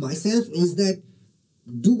would give myself is that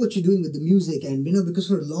do what you're doing with the music. And, because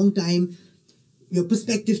for a long time, your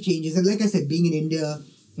perspective changes. And like I said, being in India,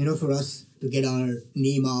 for us to get our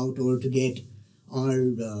name out, or to get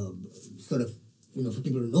our for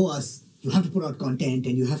people to know us, you have to put out content,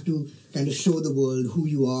 and you have to kind of show the world who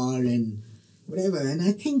you are and whatever. And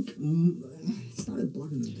I think it's not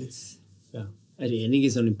important. I think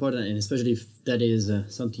it's not important, and especially if that is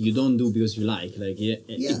something you don't do because you like.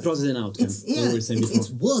 It process an outcome.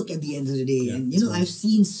 It's work at the end of the day. And I've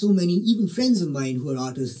seen so many, even friends of mine who are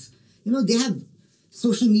artists. They have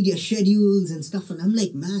social media schedules and stuff, and I'm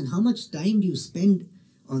like, man, how much time do you spend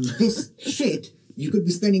on this shit? You could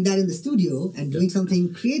be spending that in the studio and doing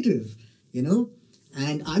something creative,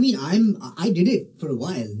 And I mean, I did it for a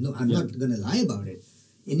while. No, I'm not gonna lie about it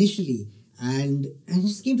initially, and I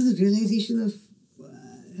just came to the realization of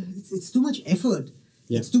it's too much effort.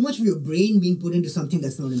 Yeah. It's too much of your brain being put into something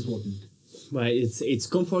that's not important. Well, it's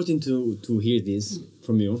comforting to hear this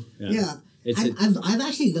from you. Yeah. I've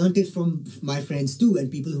actually learned it from my friends too, and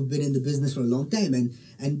people who've been in the business for a long time, and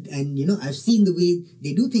I've seen the way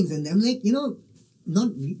they do things, and I'm like, we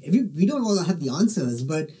don't all have the answers,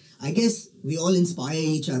 but I guess we all inspire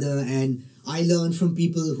each other, and I learn from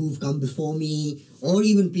people who've come before me, or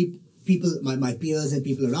even people, my peers and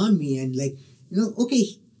people around me, and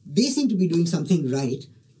okay, they seem to be doing something right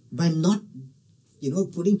by not,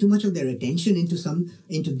 putting too much of their attention into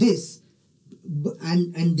this,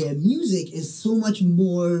 and their music is so much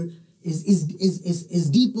more, is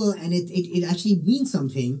deeper, and it actually means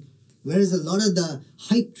something, whereas a lot of the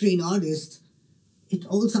hype train artists, it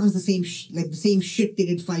all sounds the same, the same shit they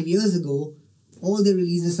did 5 years ago. All the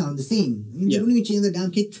releases sound the same. I mean, they don't even change the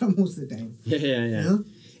damn kick drum most of the time. Yeah.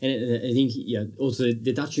 And I think, also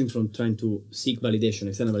detaching from trying to seek validation,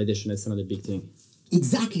 external validation, that's another big thing.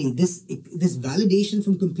 exactly this validation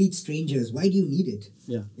from complete strangers. Why do you need it?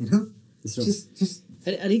 Yeah. You know, It's true. just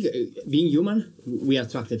I think being human, we are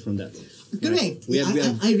attracted from that. correct. We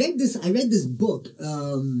have, I read this book.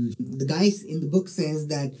 The guy in the book says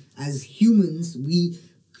that as humans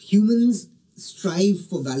strive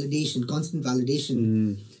for validation, constant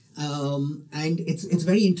validation. And it's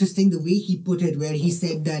very interesting the way he put it, where he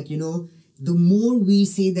said that, you know, the more we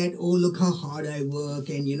say that, oh, look how hard I work,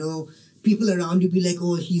 and, you know, people around you be like,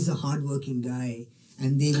 oh, he's a hardworking guy,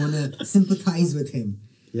 and they want to sympathize with him.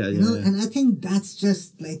 Yeah, you know, and I think that's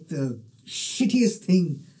just like the shittiest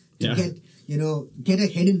thing to get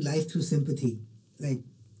ahead in life through sympathy. Like,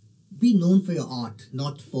 be known for your art,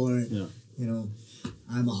 not for, you know,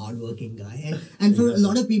 I'm a hardworking guy. And for a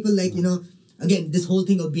lot of people, like, you know, again, this whole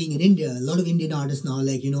thing of being in India, a lot of Indian artists now,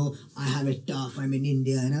 like, you know, I have it tough, I'm in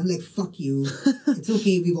India. And I'm like, fuck you. It's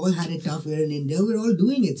okay, we've all had it tough, we're in India, we're all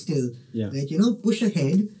doing it still. Yeah. Like, you know, push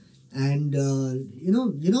ahead. And, you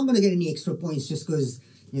know, you're not going to get any extra points just because,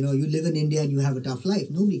 you know, you live in India and you have a tough life.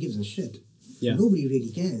 Nobody gives a shit. Yeah. Nobody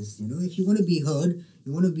really cares. You know, if you want to be heard,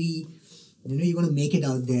 you want to be, you know, you want to make it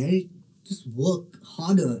out there, just work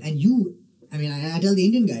harder. And I tell the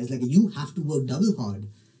Indian guys, like, you have to work double hard.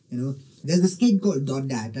 You know, there's this kid called Dot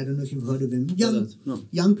Dat. I don't know if you've heard of him.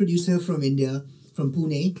 Young producer from India, from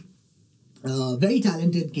Pune. Very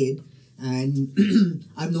talented kid. And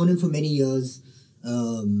I've known him for many years.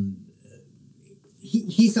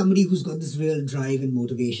 He's somebody who's got this real drive and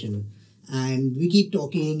motivation. And we keep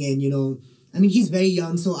talking, and, you know, I mean, he's very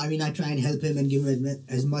young, so, I mean, I try and help him and give him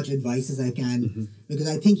as much advice as I can, because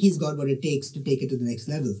I think he's got what it takes to take it to the next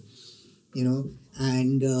level, you know.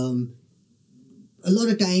 And a lot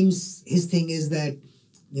of times his thing is that,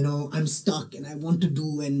 you know, I'm stuck and I want to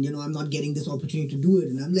do, and, you know, I'm not getting this opportunity to do it.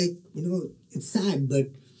 And I'm like, you know, it's sad, but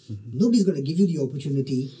nobody's going to give you the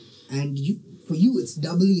opportunity, and for you, it's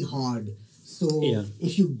doubly hard. So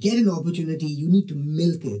if you get an opportunity, you need to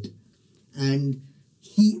milk it. And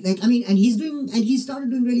he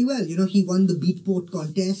started doing really well. You know, he won the Beatport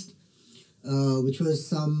contest, which was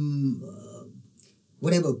some,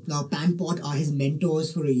 whatever. Now, Panpot are his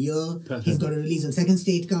mentors for a year. Perfect. He's got a release on Second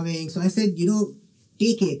State coming. So I said, you know,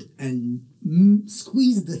 take it and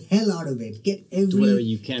squeeze the hell out of it. Get whatever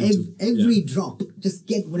you can. Every drop. Just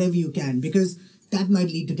get whatever you can, because that might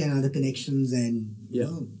lead to 10 other connections, and you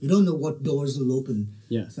know, you don't know what doors will open.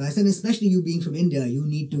 Yeah. So I said, especially you being from India, you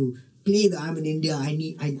need to play the I'm in India, I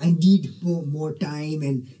need more time,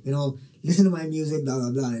 and, you know, listen to my music, blah,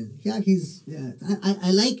 blah, blah. And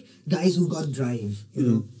I like guys who've got drive, you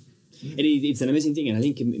know. And it's an amazing thing, and I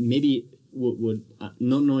think maybe would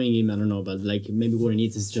not knowing him, I don't know, but like maybe what he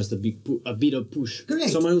needs is just a bit of push.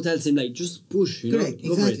 Correct. Someone who tells him, like, just push, you Correct,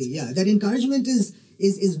 know, exactly, yeah. That encouragement is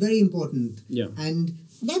very important. Yeah. And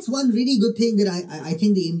that's one really good thing that I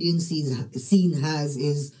think the Indian scene has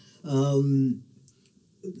is,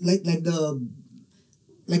 like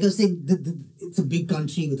I was saying, it's a big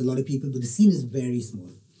country with a lot of people, but the scene is very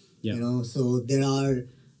small. Yeah. You know, so there are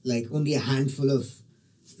like only a handful of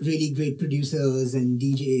really great producers and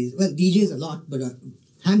DJs. Well, DJs a lot, but a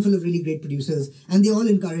handful of really great producers, and they all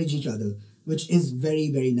encourage each other, which is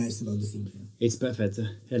very, very nice about the scene. Yeah. It's perfect.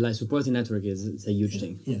 Like, supporting network it's a huge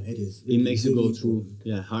thing. Yeah, it is. It makes you go through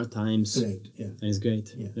hard times. Correct. Yeah. And it's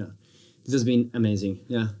great. Yeah. This has been amazing.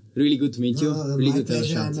 Yeah. Really good to meet you. Really my good to have a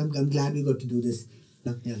pleasure. chat. I'm glad we got to do this.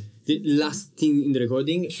 Yeah. The last thing in the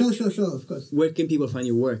recording. Sure, of course. Where can people find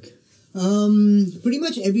your work? Pretty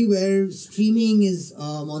much everywhere. Streaming is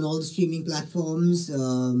on all the streaming platforms.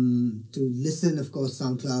 To listen, of course,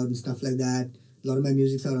 SoundCloud and stuff like that. A lot of my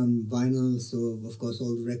music's are on vinyl, so of course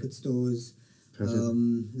all the record stores. Perfect.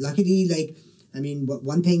 Luckily, like, I mean,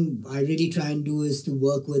 one thing I really try and do is to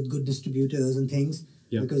work with good distributors and things,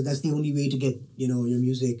 because that's the only way to get, you know, your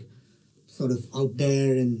music sort of out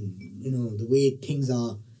there, and, you know, the way things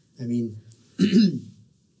are. I mean,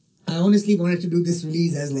 I honestly wanted to do this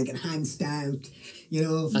release as like a hand stamped, you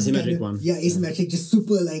know, asymmetric one. Yeah, asymmetric, just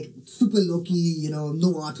super low key, you know,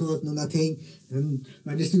 no artwork, no nothing. And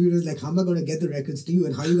my distributor was like, how am I going to get the records to you,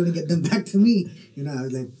 and how are you going to get them back to me? You know, I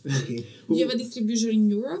was like, okay. Do you have a distributor in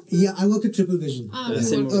Europe? Yeah, I work at Triple Vision.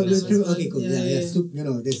 Okay, cool. Yeah. You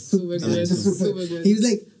know, they're super good. Super good. He was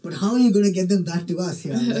like, but how are you going to get them back to us?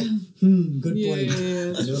 Yeah, I'm like, good point.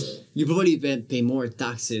 Yeah. You know? You probably pay more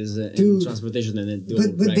taxes and transportation than they do.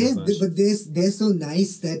 But they're so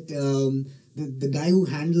nice that the guy who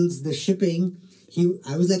handles the shipping,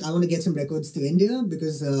 I was like, I want to get some records to India,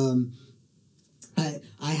 because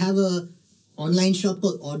I have a online shop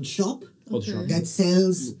called Odd Shop Odd Shop. that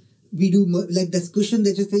sells we do like this cushion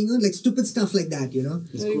that you're saying, like stupid stuff like that, you know.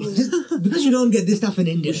 Very cool. Just because you don't get this stuff in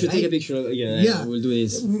India, We should right? take a picture. Yeah. We'll do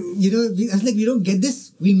this. You know, I was like, we don't get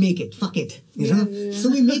this, we'll make it. Fuck it, you know. Yeah. So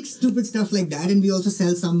we make stupid stuff like that, and we also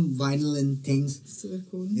sell some vinyl and things, Super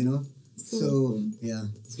cool. you know. So So cool. yeah,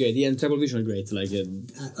 It's great. Yeah, and Tribal Vision are great. Like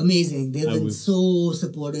amazing. They've I been would- so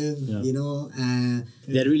supportive, Yeah. you know.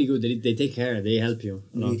 they're really good. They take care. They help you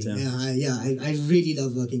a lot. Really, I really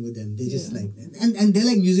love working with them. They just Yeah. like, and they're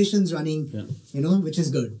like musicians running, Yeah. you know, which is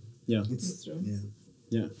good. Yeah. It's That's true. yeah.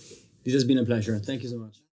 Yeah. This has been a pleasure. Thank you so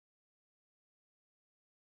much.